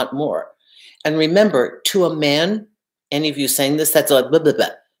 I want more. And remember, to a man, any of you saying this, that's like, blah, blah, blah.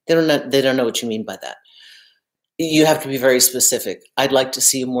 They don't know what you mean by that. You have to be very specific. I'd like to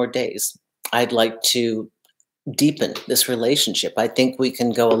see you more days. I'd like to deepen this relationship. I think we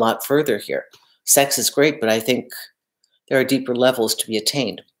can go a lot further here. Sex is great, but I think there are deeper levels to be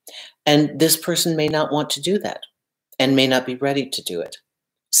attained. And this person may not want to do that and may not be ready to do it.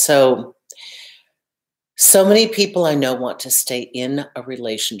 So many people I know want to stay in a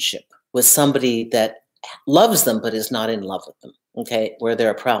relationship with somebody that loves them but is not in love with them, okay, where there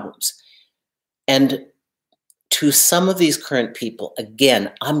are problems. And to some of these current people,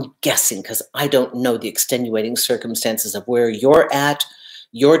 again, I'm guessing because I don't know the extenuating circumstances of where you're at,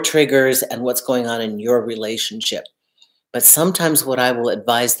 your triggers, and what's going on in your relationship. But sometimes what I will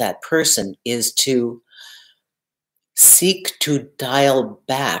advise that person is to seek to dial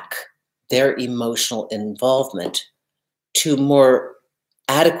back their emotional involvement to more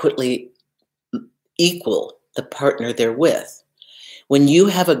adequately equal the partner they're with. When you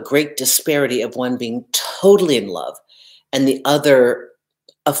have a great disparity of one being totally in love and the other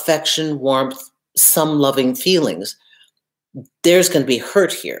affection, warmth, some loving feelings, there's going to be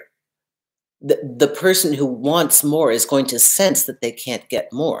hurt here. The person who wants more is going to sense that they can't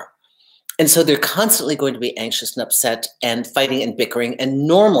get more. And so they're constantly going to be anxious and upset and fighting and bickering. And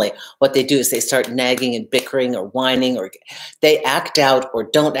normally what they do is they start nagging and bickering or whining, or they act out or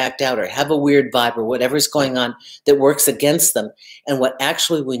don't act out or have a weird vibe or whatever's going on that works against them. And what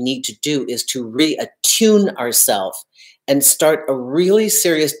actually we need to do is to reattune ourselves and start a really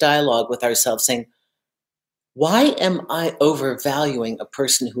serious dialogue with ourselves saying, why am I overvaluing a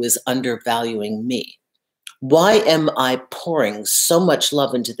person who is undervaluing me? Why am I pouring so much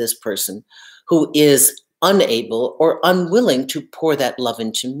love into this person who is unable or unwilling to pour that love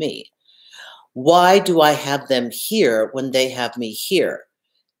into me? Why do I have them here when they have me here?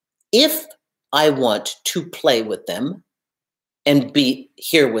 If I want to play with them and be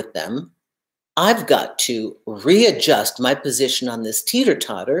here with them, I've got to readjust my position on this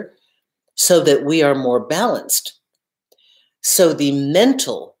teeter-totter so that we are more balanced. So the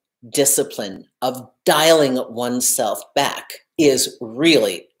mental discipline of dialing oneself back is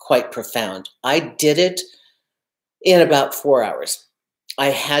really quite profound. I did it in about 4 hours. I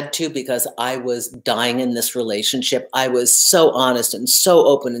had to, because I was dying in this relationship. I was so honest and so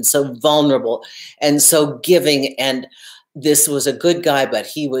open and so vulnerable and so giving. And this was a good guy, but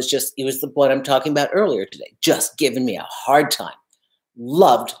he was what I'm talking about earlier today, just giving me a hard time.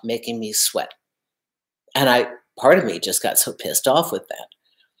 Loved making me sweat. And part of me just got so pissed off with that.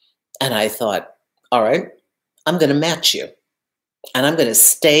 And I thought, all right, I'm going to match you. And I'm going to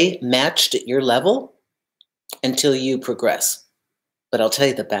stay matched at your level until you progress. But I'll tell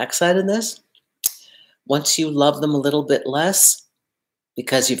you the backside of this. Once you love them a little bit less,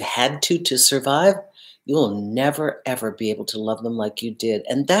 because you've had to survive, you will never, ever be able to love them like you did.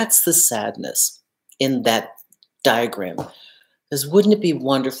 And that's the sadness in that diagram. Because wouldn't it be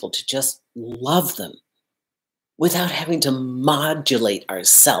wonderful to just love them without having to modulate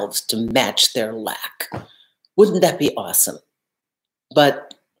ourselves to match their lack. Wouldn't that be awesome?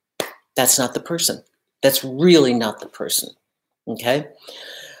 But that's not the person. That's really not the person. Okay?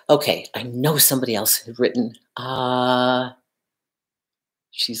 Okay, I know somebody else had written,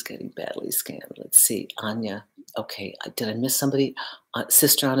 she's getting badly scammed. Let's see, Anya. Okay, did I miss somebody?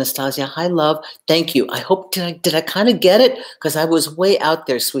 Sister Anastasia, hi, love. Thank you. I hope, did I kind of get it? Because I was way out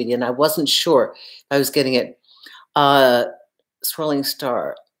there, sweetie, and I wasn't sure if I was getting it. Swirling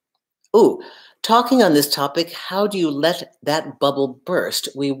star. Ooh, talking on this topic, how do you let that bubble burst?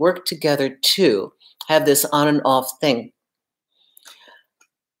 We work together to have this on and off thing.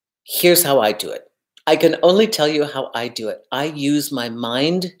 Here's how I do it. I can only tell you how I do it. I use my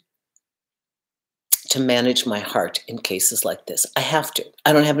mind to manage my heart in cases like this. I have to.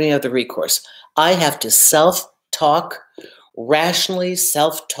 I don't have any other recourse. I have to self-talk, rationally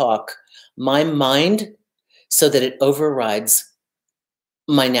self-talk my mind so that it overrides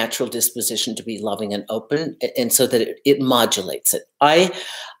my natural disposition to be loving and open, and so that it modulates it. I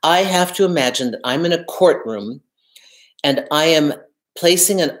have to imagine that I'm in a courtroom and I am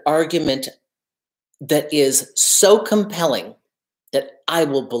placing an argument that is so compelling that I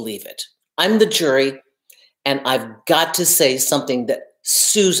will believe it. I'm the jury, and I've got to say something that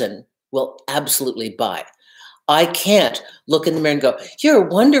Susan will absolutely buy. I can't look in the mirror and go, you're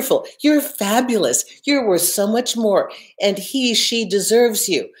wonderful, you're fabulous, you're worth so much more, and he, she deserves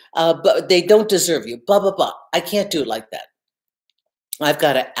you, but they don't deserve you, blah, blah, blah. I can't do it like that. I've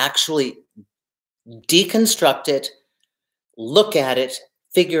got to actually deconstruct it, look at it,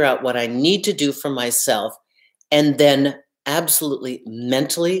 figure out what I need to do for myself, and then absolutely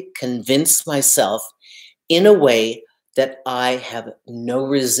mentally convince myself in a way that I have no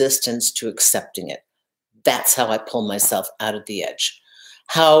resistance to accepting it. That's how I pull myself out of the edge.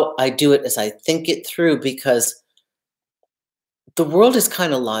 How I do it is I think it through, because the world is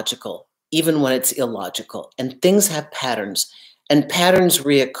kind of logical, even when it's illogical, and things have patterns, and patterns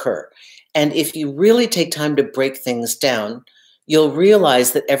reoccur. And if you really take time to break things down, you'll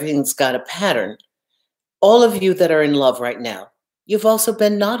realize that everything's got a pattern. All of you that are in love right now, you've also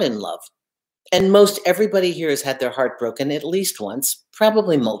been not in love. And most everybody here has had their heart broken at least once,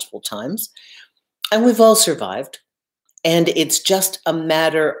 probably multiple times. And we've all survived. And it's just a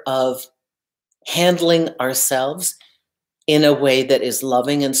matter of handling ourselves in a way that is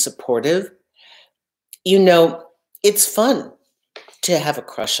loving and supportive. You know, it's fun to have a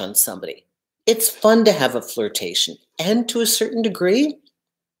crush on somebody. It's fun to have a flirtation. And to a certain degree,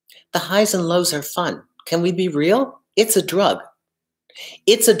 the highs and lows are fun. Can we be real? It's a drug.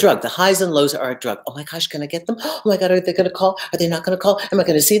 It's a drug. The highs and lows are a drug. Oh my gosh, can I get them? Oh my God, are they going to call? Are they not going to call? Am I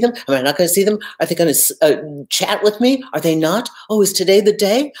going to see them? Am I not going to see them? Are they going to chat with me? Are they not? Oh, is today the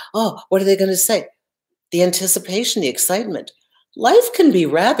day? Oh, what are they going to say? The anticipation, the excitement. Life can be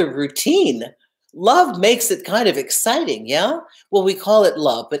rather routine. Love makes it kind of exciting, yeah? Well, we call it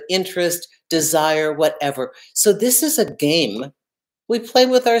love, but interest, desire, whatever. So this is a game we play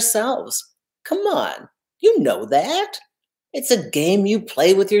with ourselves. Come on, you know that. It's a game you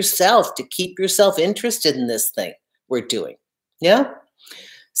play with yourself to keep yourself interested in this thing we're doing. Yeah?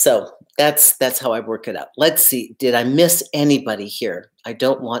 So that's how I work it out. Let's see. Did I miss anybody here? I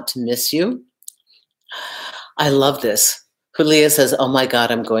don't want to miss you. I love this. Julia says, oh my God,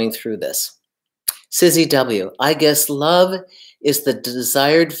 I'm going through this. Sizzy W, I guess love is the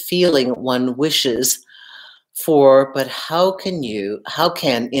desired feeling one wishes for, but how can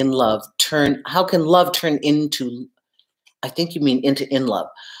love turn into, I think you mean into in love.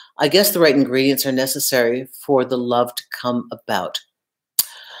 I guess the right ingredients are necessary for the love to come about.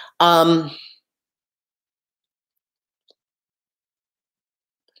 How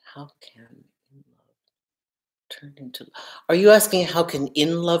can in love turn into, are you asking how can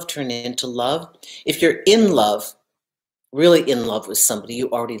in love turn into love? If you're in love, really in love with somebody, you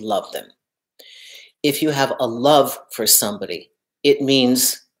already love them. If you have a love for somebody, it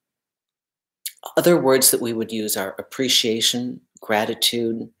means other words that we would use are appreciation,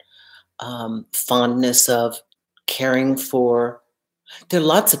 gratitude, fondness of, caring for. There are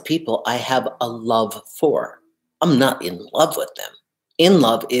lots of people I have a love for. I'm not in love with them. In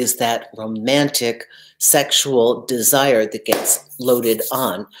love is that romantic sexual desire that gets loaded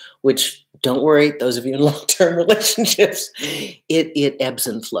on, which, don't worry, those of you in long-term relationships, it ebbs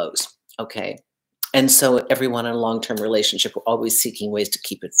and flows, okay? And so everyone in a long-term relationship, we're always seeking ways to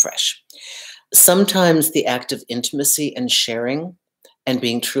keep it fresh. Sometimes the act of intimacy and sharing and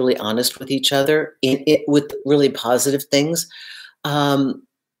being truly honest with each other with really positive things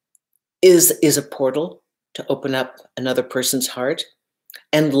is a portal to open up another person's heart.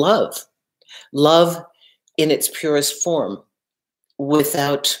 And love in its purest form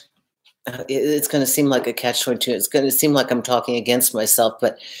without, it's going to seem like a catch-22. It's going to seem like I'm talking against myself,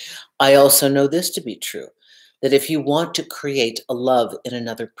 but I also know this to be true, that if you want to create a love in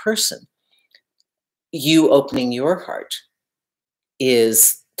another person, you opening your heart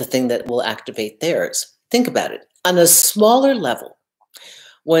is the thing that will activate theirs. Think about it. On a smaller level,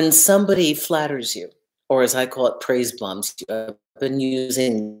 when somebody flatters you, or as I call it, praise bombs you, I've been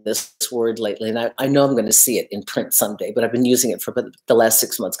using this word lately, and I know I'm going to see it in print someday, but I've been using it for the last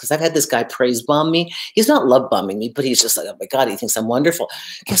 6 months because I've had this guy praise bomb me. He's not love bombing me, but he's just like, oh my God, he thinks I'm wonderful.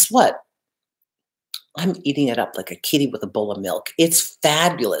 Guess what? I'm eating it up like a kitty with a bowl of milk. It's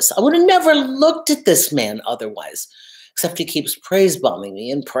fabulous. I would have never looked at this man otherwise, except he keeps praise bombing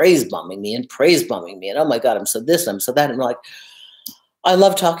me and praise bombing me and praise bombing me. And oh my God, I'm so this and I'm so that. And I'm like, I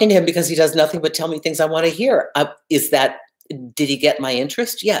love talking to him because he does nothing but tell me things I want to hear. Did he get my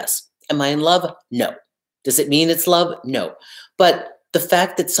interest? Yes. Am I in love? No. Does it mean it's love? No. But the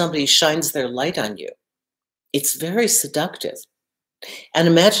fact that somebody shines their light on you, it's very seductive. And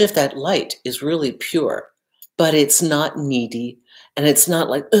imagine if that light is really pure, but it's not needy and it's not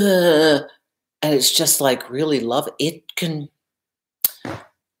like, and it's just like really love.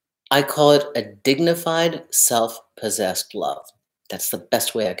 I call it a dignified, self-possessed love. That's the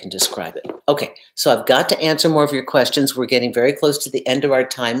best way I can describe it. Okay, so I've got to answer more of your questions. We're getting very close to the end of our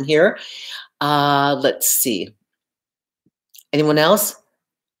time here. Let's see. Anyone else?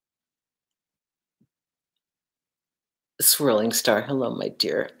 Swirling Star, hello, my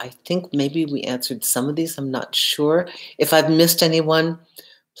dear. I think maybe we answered some of these. I'm not sure. If I've missed anyone,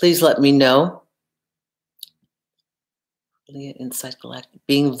 please let me know. Inside Galactic,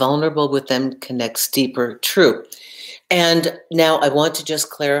 being vulnerable with them connects deeper. True. And now I want to just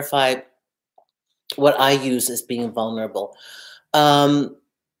clarify what I use as being vulnerable. I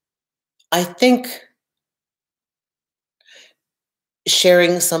think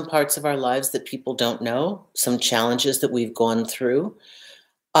sharing some parts of our lives that people don't know, some challenges that we've gone through.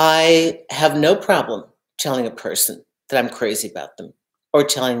 I have no problem telling a person that I'm crazy about them or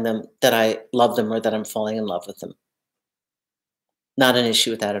telling them that I love them or that I'm falling in love with them. Not an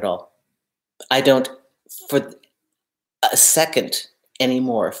issue with that at all. I don't, for a second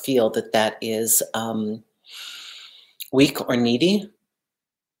anymore, feel that that is weak or needy.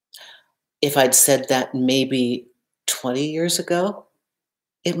 If I'd said that maybe 20 years ago,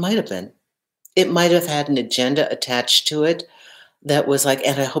 it might have been. It might have had an agenda attached to it that was like,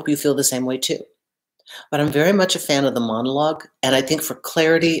 and I hope you feel the same way too. But I'm very much a fan of the monologue. And I think for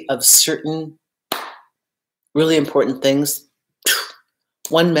clarity of certain really important things,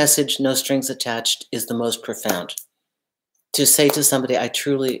 one message, no strings attached, is the most profound. To say to somebody, I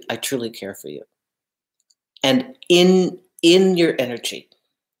truly care for you. And in your energy,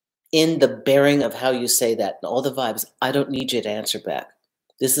 in the bearing of how you say that and all the vibes, I don't need you to answer back.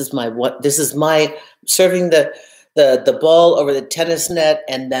 This is my serving the ball over the tennis net,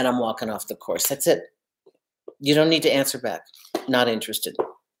 and then I'm walking off the course. That's it. You don't need to answer back. Not interested.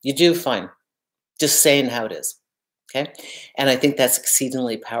 You do, fine. Just saying how it is. Okay. And I think that's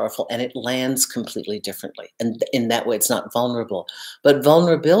exceedingly powerful, and it lands completely differently. And in that way, it's not vulnerable. But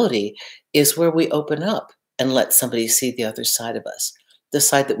vulnerability is where we open up and let somebody see the other side of us, the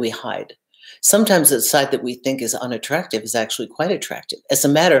side that we hide. Sometimes the side that we think is unattractive is actually quite attractive. As a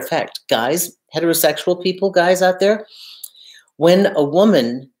matter of fact, guys, heterosexual people, guys out there, when a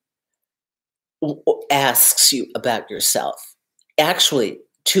woman asks you about yourself, actually,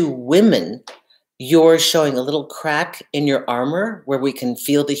 to women, you're showing a little crack in your armor where we can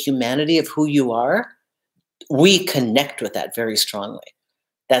feel the humanity of who you are. We connect with that very strongly.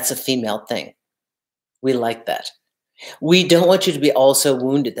 That's a female thing. We like that. We don't want you to be all so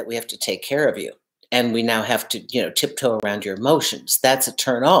wounded that we have to take care of you and we now have to, tiptoe around your emotions. That's a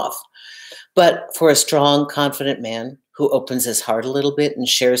turn off. But for a strong, confident man who opens his heart a little bit and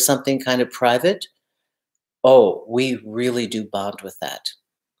shares something kind of private, oh, we really do bond with that.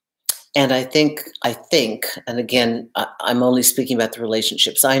 And I think, and again, I'm only speaking about the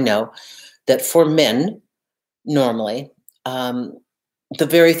relationships I know, that for men, normally, the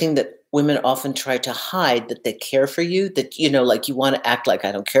very thing that women often try to hide, that they care for you, that, like you want to act like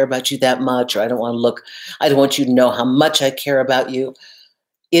I don't care about you that much, or I don't want you to know how much I care about you.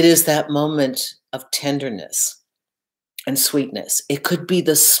 It is that moment of tenderness and sweetness. It could be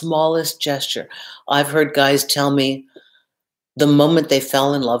the smallest gesture. I've heard guys tell me the moment they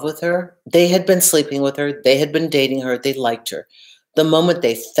fell in love with her, they had been sleeping with her, they had been dating her, they liked her. The moment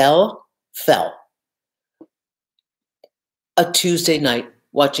they fell. A Tuesday night,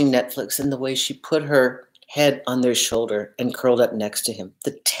 watching Netflix, and the way she put her head on their shoulder and curled up next to him,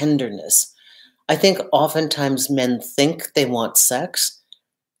 the tenderness. I think oftentimes men think they want sex,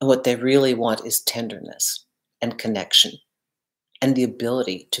 and what they really want is tenderness and connection and the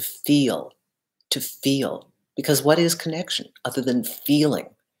ability to feel, to feel. Because what is connection other than feeling?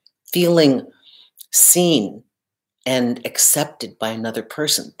 Feeling seen and accepted by another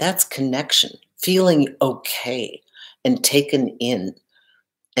person. That's connection. Feeling okay and taken in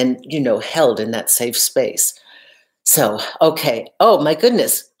and, held in that safe space. So, okay. Oh, my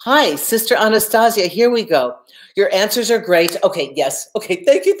goodness. Hi, Sister Anastasia. Here we go. Your answers are great. Okay, yes. Okay,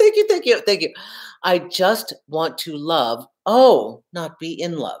 thank you, thank you, thank you, thank you. I just want to love. Oh, not be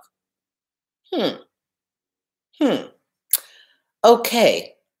in love. Hmm.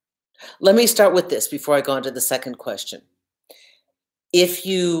 Okay. Let me start with this before I go on to the second question.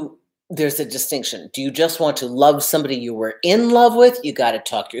 There's a distinction. Do you just want to love somebody you were in love with? You got to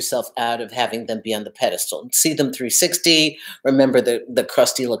talk yourself out of having them be on the pedestal. See them 360. Remember the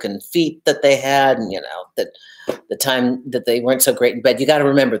crusty looking feet that they had, and that the time that they weren't so great in bed. You got to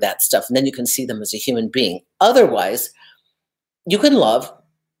remember that stuff, and then you can see them as a human being. Otherwise, you can love.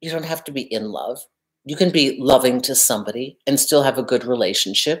 You don't have to be in love. You can be loving to somebody and still have a good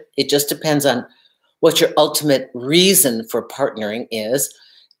relationship. It just depends on what your ultimate reason for partnering is.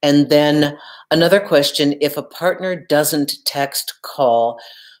 And then another question, if a partner doesn't text, call,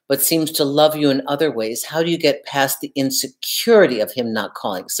 but seems to love you in other ways, how do you get past the insecurity of him not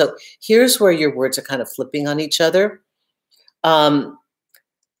calling? So here's where your words are kind of flipping on each other.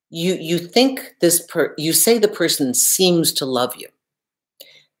 You think you say the person seems to love you.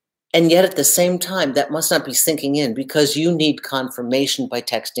 And yet at the same time, that must not be sinking in because you need confirmation by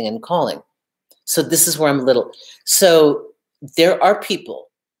texting and calling. So this is where I'm a little, so there are people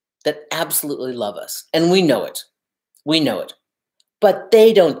that absolutely love us, and we know it. We know it. But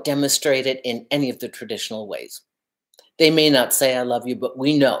they don't demonstrate it in any of the traditional ways. They may not say, I love you, but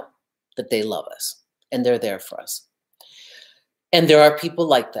we know that they love us, and they're there for us. And there are people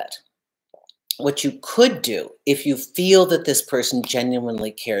like that. What you could do, if you feel that this person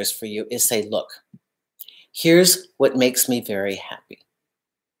genuinely cares for you, is say, look, here's what makes me very happy.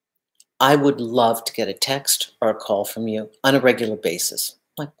 I would love to get a text or a call from you on a regular basis,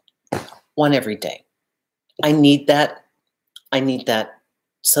 like one every day. I need that. I need that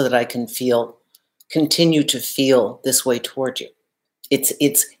so that I can continue to feel this way toward you. It's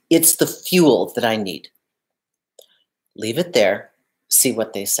the fuel that I need. Leave it there. See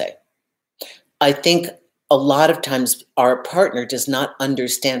what they say. I think a lot of times our partner does not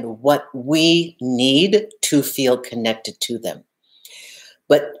understand what we need to feel connected to them.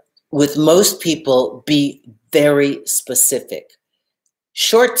 But with most people, be very specific.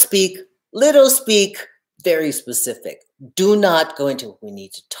 Short speak, little speak, very specific. Do not go into, we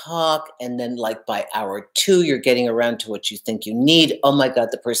need to talk, and then like by hour 2, you're getting around to what you think you need. Oh my God,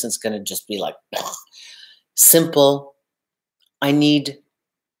 the person's going to just be like, ugh. Simple. I need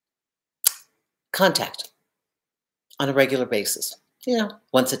contact on a regular basis,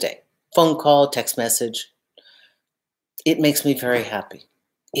 once a day. Phone call, text message. It makes me very happy.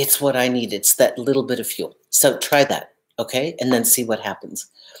 It's what I need. It's that little bit of fuel. So try that, okay? And then see what happens.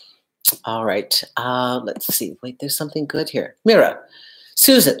 All right. Let's see. Wait, there's something good here. Mira,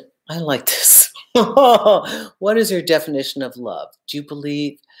 Susan, I like this. What is your definition of love? Do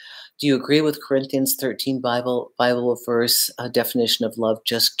you agree with Corinthians 13 Bible verse definition of love?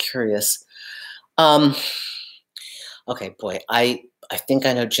 Just curious. Okay, boy, I think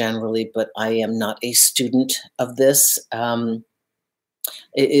I know generally, but I am not a student of this.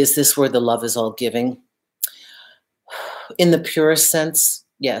 Is this where the love is all giving? In the purest sense,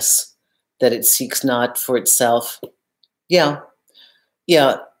 yes, that it seeks not for itself. Yeah.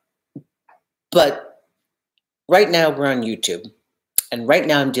 But right now we're on YouTube, and right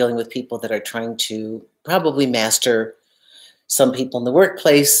now I'm dealing with people that are trying to probably master, some people in the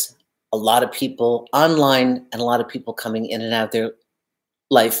workplace, a lot of people online, and a lot of people coming in and out of their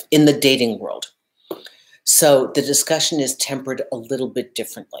life in the dating world. So the discussion is tempered a little bit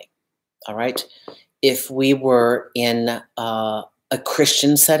differently, all right? If we were in a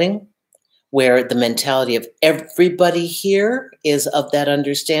Christian setting where the mentality of everybody here is of that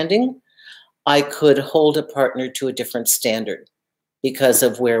understanding, I could hold a partner to a different standard because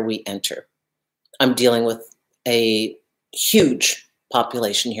of where we enter. I'm dealing with a huge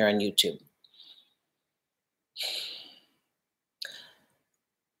population here on YouTube.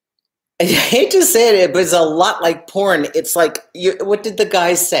 I hate to say it, but it's a lot like porn. It's like, what did the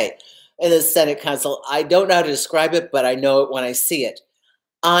guy say in the Senate Council? I don't know how to describe it, but I know it when I see it.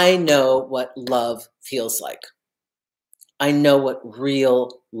 I know what love feels like. I know what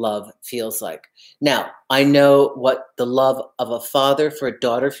real love feels like. Now, I know what the love of a father for a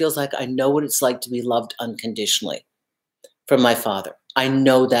daughter feels like. I know what it's like to be loved unconditionally from my father. I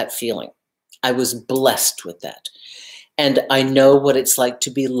know that feeling. I was blessed with that. And I know what it's like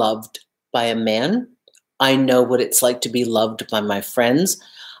to be loved by a man. I know what it's like to be loved by my friends.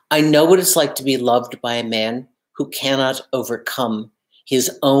 I know what it's like to be loved by a man who cannot overcome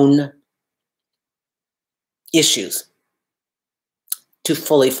his own issues to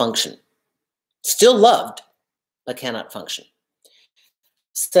fully function. Still loved, but cannot function.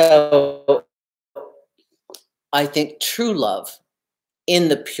 So I think true love in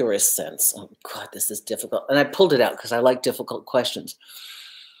the purest sense. Oh God, this is difficult. And I pulled it out because I like difficult questions.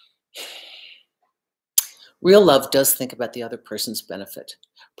 Real love does think about the other person's benefit.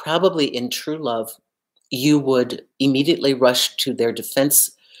 Probably in true love, you would immediately rush to their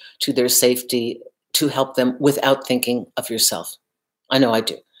defense, to their safety, to help them without thinking of yourself. I know I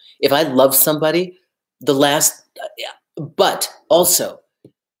do. If I love somebody, but also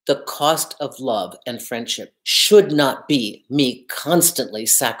the cost of love and friendship should not be me constantly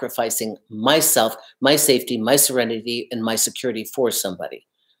sacrificing myself, my safety, my serenity, and my security for somebody.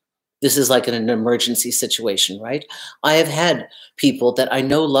 This is like in an emergency situation, right? I have had people that I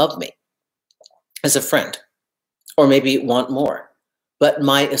know love me as a friend, or maybe want more, but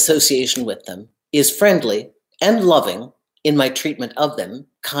my association with them is friendly and loving in my treatment of them,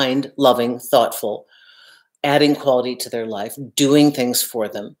 kind, loving, thoughtful, adding quality to their life, doing things for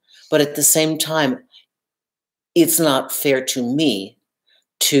them. But at the same time, it's not fair to me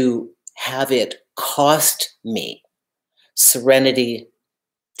to have it cost me serenity,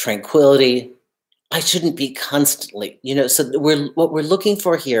 tranquility. I shouldn't be constantly, so what we're looking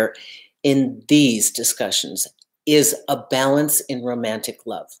for here in these discussions is a balance in romantic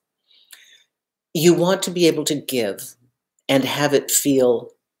love. You want to be able to give and have it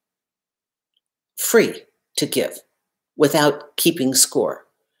feel free to give without keeping score.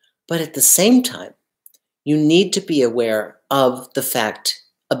 But at the same time, you need to be aware of the fact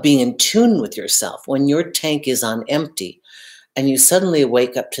of being in tune with yourself. When your tank is on empty and you suddenly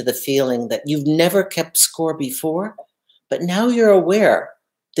wake up to the feeling that you've never kept score before, but now you're aware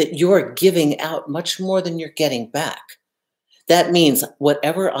that you're giving out much more than you're getting back. That means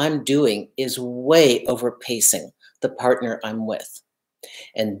whatever I'm doing is way overpacing the partner I'm with.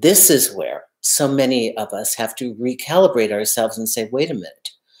 And this is where so many of us have to recalibrate ourselves and say, wait a minute,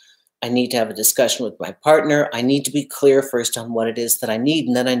 I need to have a discussion with my partner. I need to be clear first on what it is that I need,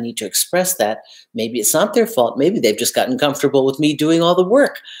 and then I need to express that. Maybe it's not their fault. Maybe they've just gotten comfortable with me doing all the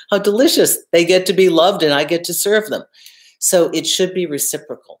work. How delicious. They get to be loved and I get to serve them. So it should be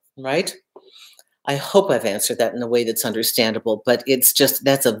reciprocal, right? I hope I've answered that in a way that's understandable, but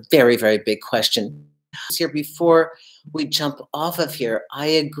that's a very, very big question. Here, before we jump off of here, I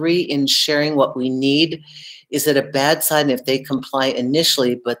agree in sharing what we need. Is it a bad sign if they comply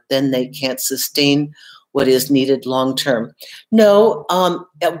initially, but then they can't sustain what is needed long term? No,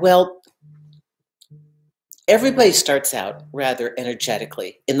 well, everybody starts out rather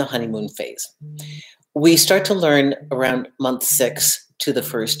energetically in the honeymoon phase. We start to learn around month 6 to the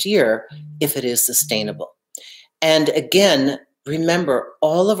first year if it is sustainable. And again, remember,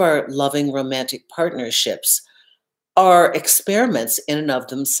 all of our loving romantic partnerships are experiments in and of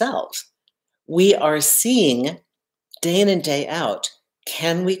themselves. We are seeing day in and day out,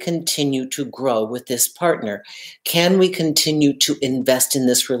 can we continue to grow with this partner? Can we continue to invest in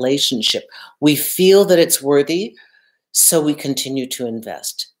this relationship? We feel that it's worthy, so we continue to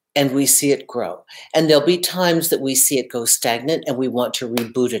invest. And we see it grow. And there'll be times that we see it go stagnant and we want to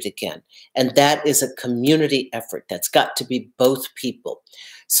reboot it again. And that is a community effort. That's got to be both people.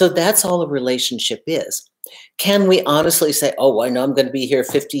 So that's all a relationship is. Can we honestly say, oh, I know I'm going to be here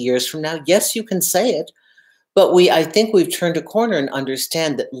 50 years from now? Yes, you can say it. But I think we've turned a corner and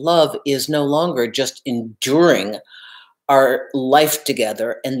understand that love is no longer just enduring our life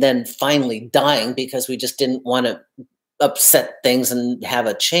together and then finally dying because we just didn't want to upset things and have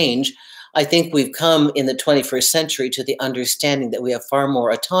a change. I think we've come in the 21st century to the understanding that we have far more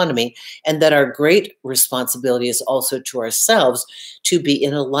autonomy and that our great responsibility is also to ourselves to be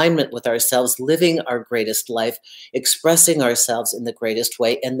in alignment with ourselves, living our greatest life, expressing ourselves in the greatest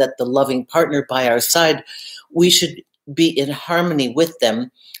way, and that the loving partner by our side, we should be in harmony with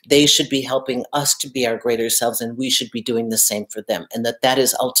them. They should be helping us to be our greater selves, and we should be doing the same for them. And that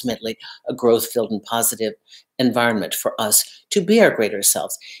is ultimately a growth-filled and positive environment for us to be our greater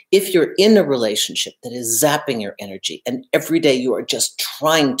selves. If you're in a relationship that is zapping your energy, and every day you are just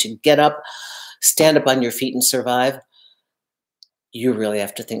trying to get up, stand up on your feet and survive, you really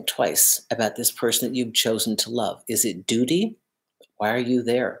have to think twice about this person that you've chosen to love. Is it duty? Why are you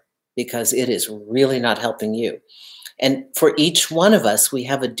there? Because it is really not helping you. And for each one of us, we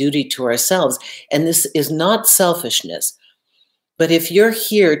have a duty to ourselves. And this is not selfishness. But if you're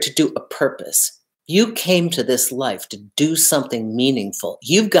here to do a purpose, you came to this life to do something meaningful.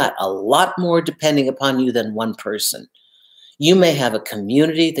 You've got a lot more depending upon you than one person. You may have a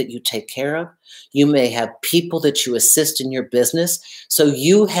community that you take care of. You may have people that you assist in your business. So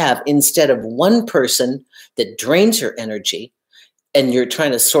you have, instead of one person that drains your energy, and you're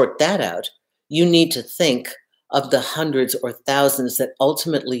trying to sort that out, you need to think of the hundreds or thousands that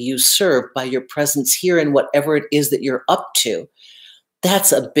ultimately you serve by your presence here and whatever it is that you're up to.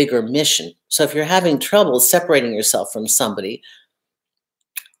 That's a bigger mission. So if you're having trouble separating yourself from somebody,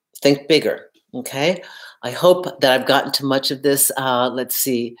 think bigger, okay? I hope that I've gotten to much of this. Let's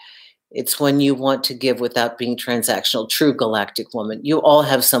see. It's when you want to give without being transactional. True galactic woman. You all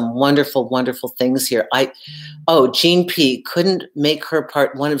have some wonderful, wonderful things here. Jean P. couldn't make her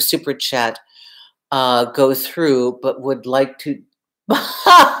part one of Super Chat go through, but would like to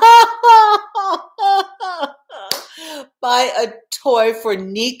buy a toy for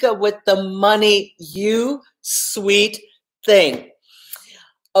Nika with the money. You sweet thing.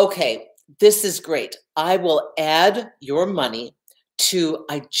 Okay, this is great. I will add your money to,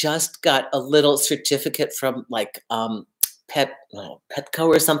 I just got a little certificate from like Petco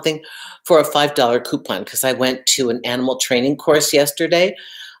or something for a $5 coupon because I went to an animal training course yesterday,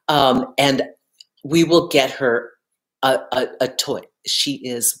 and we will get her a toy. She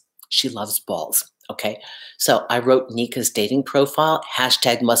loves balls. Okay, so I wrote Nika's dating profile,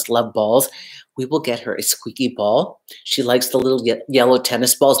 #must-love-balls. We will get her a squeaky ball. She likes the little yellow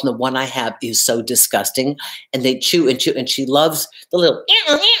tennis balls, and the one I have is so disgusting, and they chew and chew, and she loves the little.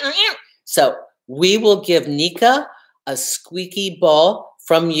 So we will give Nika a squeaky ball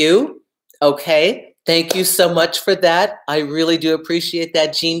from you. Okay, thank you so much for that. I really do appreciate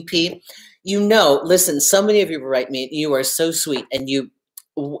that, Jean P. You know, listen, so many of you write me, you are so sweet, and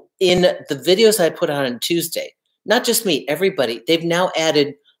in the videos I put out on Tuesday, not just me, everybody, they've now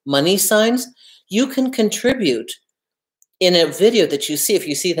added money signs. You can contribute in a video that you see. If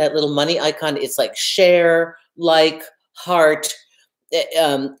you see that little money icon, it's like share, like, heart,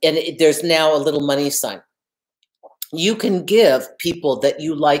 there's now a little money sign. You can give people that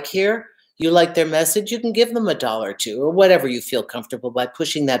you like here, you like their message, you can give them $1 or $2 or whatever you feel comfortable by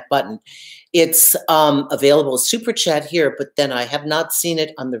pushing that button. It's available Super Chat here, but then I have not seen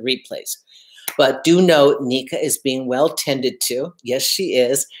it on the replays. But do know Nika is being well tended to. Yes, she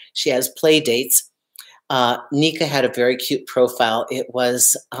is. She has play dates. Nika had a very cute profile. It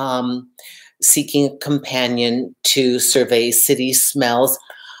was seeking a companion to survey city smells,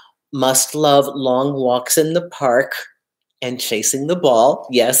 must love long walks in the park, and chasing the ball.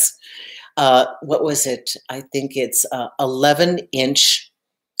 Yes. What was it? I think it's 11-inch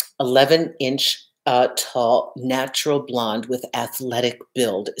tall, natural blonde with athletic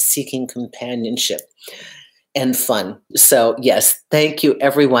build, seeking companionship and fun. So yes, thank you,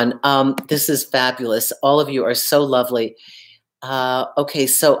 everyone. This is fabulous. All of you are so lovely. Okay,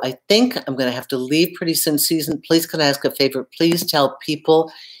 so I think I'm going to have to leave pretty soon. Susan, please can I ask a favor? Please tell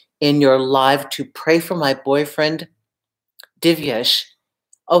people in your live to pray for my boyfriend, Divyesh.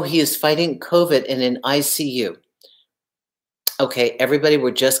 Oh, he is fighting COVID in an ICU. Okay, everybody,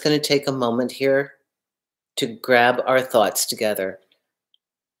 we're just going to take a moment here to grab our thoughts together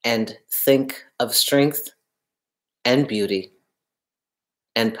and think of strength and beauty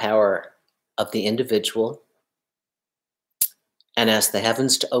and power of the individual, and ask the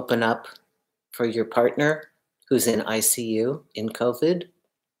heavens to open up for your partner who's in ICU in COVID.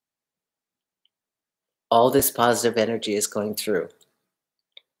 All this positive energy is going through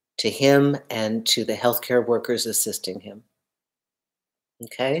to him and to the healthcare workers assisting him.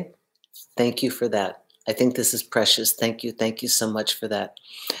 Okay? Thank you for that. I think this is precious. Thank you. Thank you so much for that.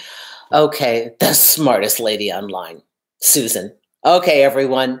 Okay, the smartest lady online, Susan. Okay,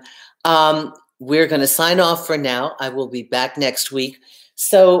 everyone. We're going to sign off for now. I will be back next week.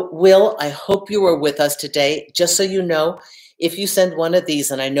 So, Will, I hope you were with us today. Just so you know, if you send one of these,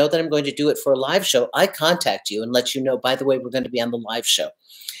 and I know that I'm going to do it for a live show, I contact you and let you know, by the way, we're going to be on the live show.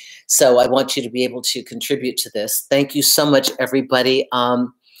 So I want you to be able to contribute to this. Thank you so much, everybody.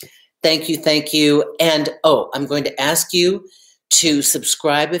 Thank you, thank you. And, I'm going to ask you to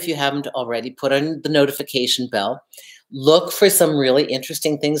subscribe if you haven't already. Put on the notification bell. Look for some really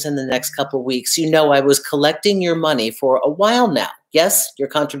interesting things in the next couple of weeks. You know, I was collecting your money for a while now. Yes, your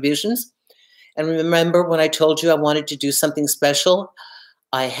contributions. And remember when I told you I wanted to do something special?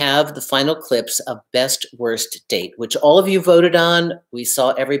 I have the final clips of Best Worst Date, which all of you voted on. We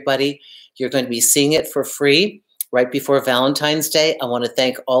saw everybody. You're going to be seeing it for free right before Valentine's Day. I want to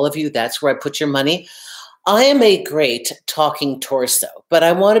thank all of you. That's where I put your money. I am a great talking torso, but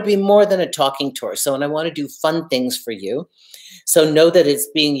I want to be more than a talking torso, and I want to do fun things for you. So know that it's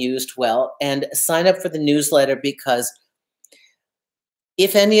being used well, and sign up for the newsletter, because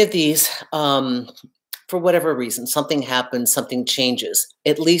if any of these, for whatever reason, something happens, something changes,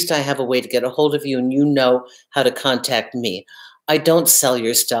 at least I have a way to get a hold of you, and you know how to contact me. I don't sell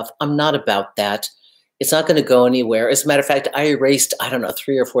your stuff. I'm not about that. It's not going to go anywhere. As a matter of fact, I erased, I don't know,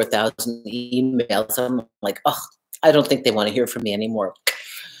 3,000 or 4,000 emails. I'm like, oh, I don't think they want to hear from me anymore.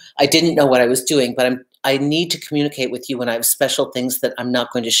 I didn't know what I was doing, but I need to communicate with you when I have special things that I'm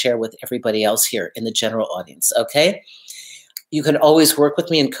not going to share with everybody else here in the general audience, okay? You can always work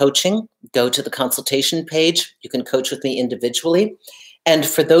with me in coaching. Go to the consultation page. You can coach with me individually. And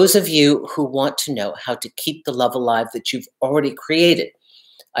for those of you who want to know how to keep the love alive that you've already created,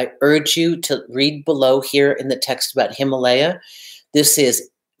 I urge you to read below here in the text about Himalaya. This is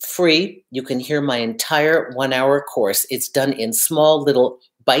free. You can hear my entire 1-hour course. It's done in small little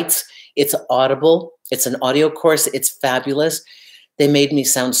bites. It's audible. It's an audio course. It's fabulous. They made me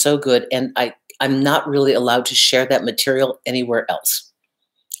sound so good, and I'm not really allowed to share that material anywhere else.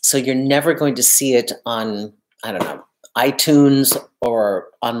 So you're never going to see it on, I don't know, iTunes or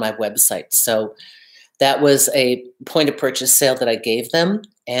on my website. So that was a point of purchase sale that I gave them,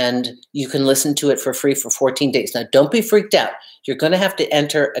 and you can listen to it for free for 14 days. Now, don't be freaked out. You're going to have to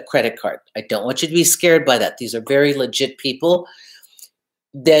enter a credit card. I don't want you to be scared by that. These are very legit people.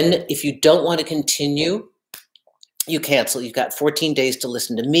 Then if you don't want to continue, you cancel. You've got 14 days to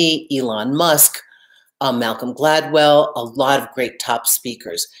listen to me, Elon Musk, Malcolm Gladwell, a lot of great top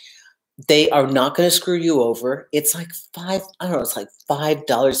speakers. They are not going to screw you over. It's like it's like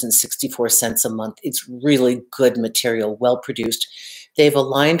 $5.64 a month. It's really good material, well produced. They've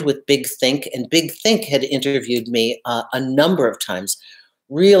aligned with Big Think, and Big Think had interviewed me a number of times.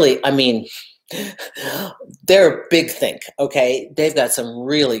 Really, I mean, they're Big Think, okay? They've got some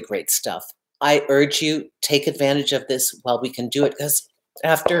really great stuff. I urge you, take advantage of this while we can do it, because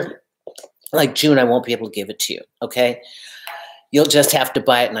after like June, I won't be able to give it to you, okay? You'll just have to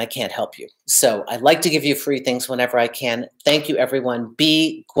buy it, and I can't help you. So I like to give you free things whenever I can. Thank you, everyone.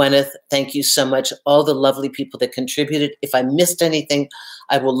 B, Gwyneth, thank you so much. All the lovely people that contributed. If I missed anything,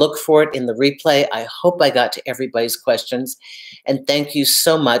 I will look for it in the replay. I hope I got to everybody's questions. And thank you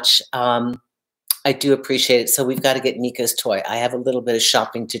so much. I do appreciate it. So we've got to get Nika's toy. I have a little bit of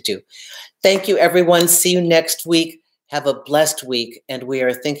shopping to do. Thank you, everyone. See you next week. Have a blessed week. And we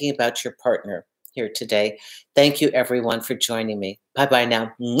are thinking about your partner here today. Thank you, everyone, for joining me. Bye-bye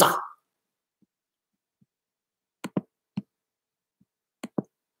now. Mwah.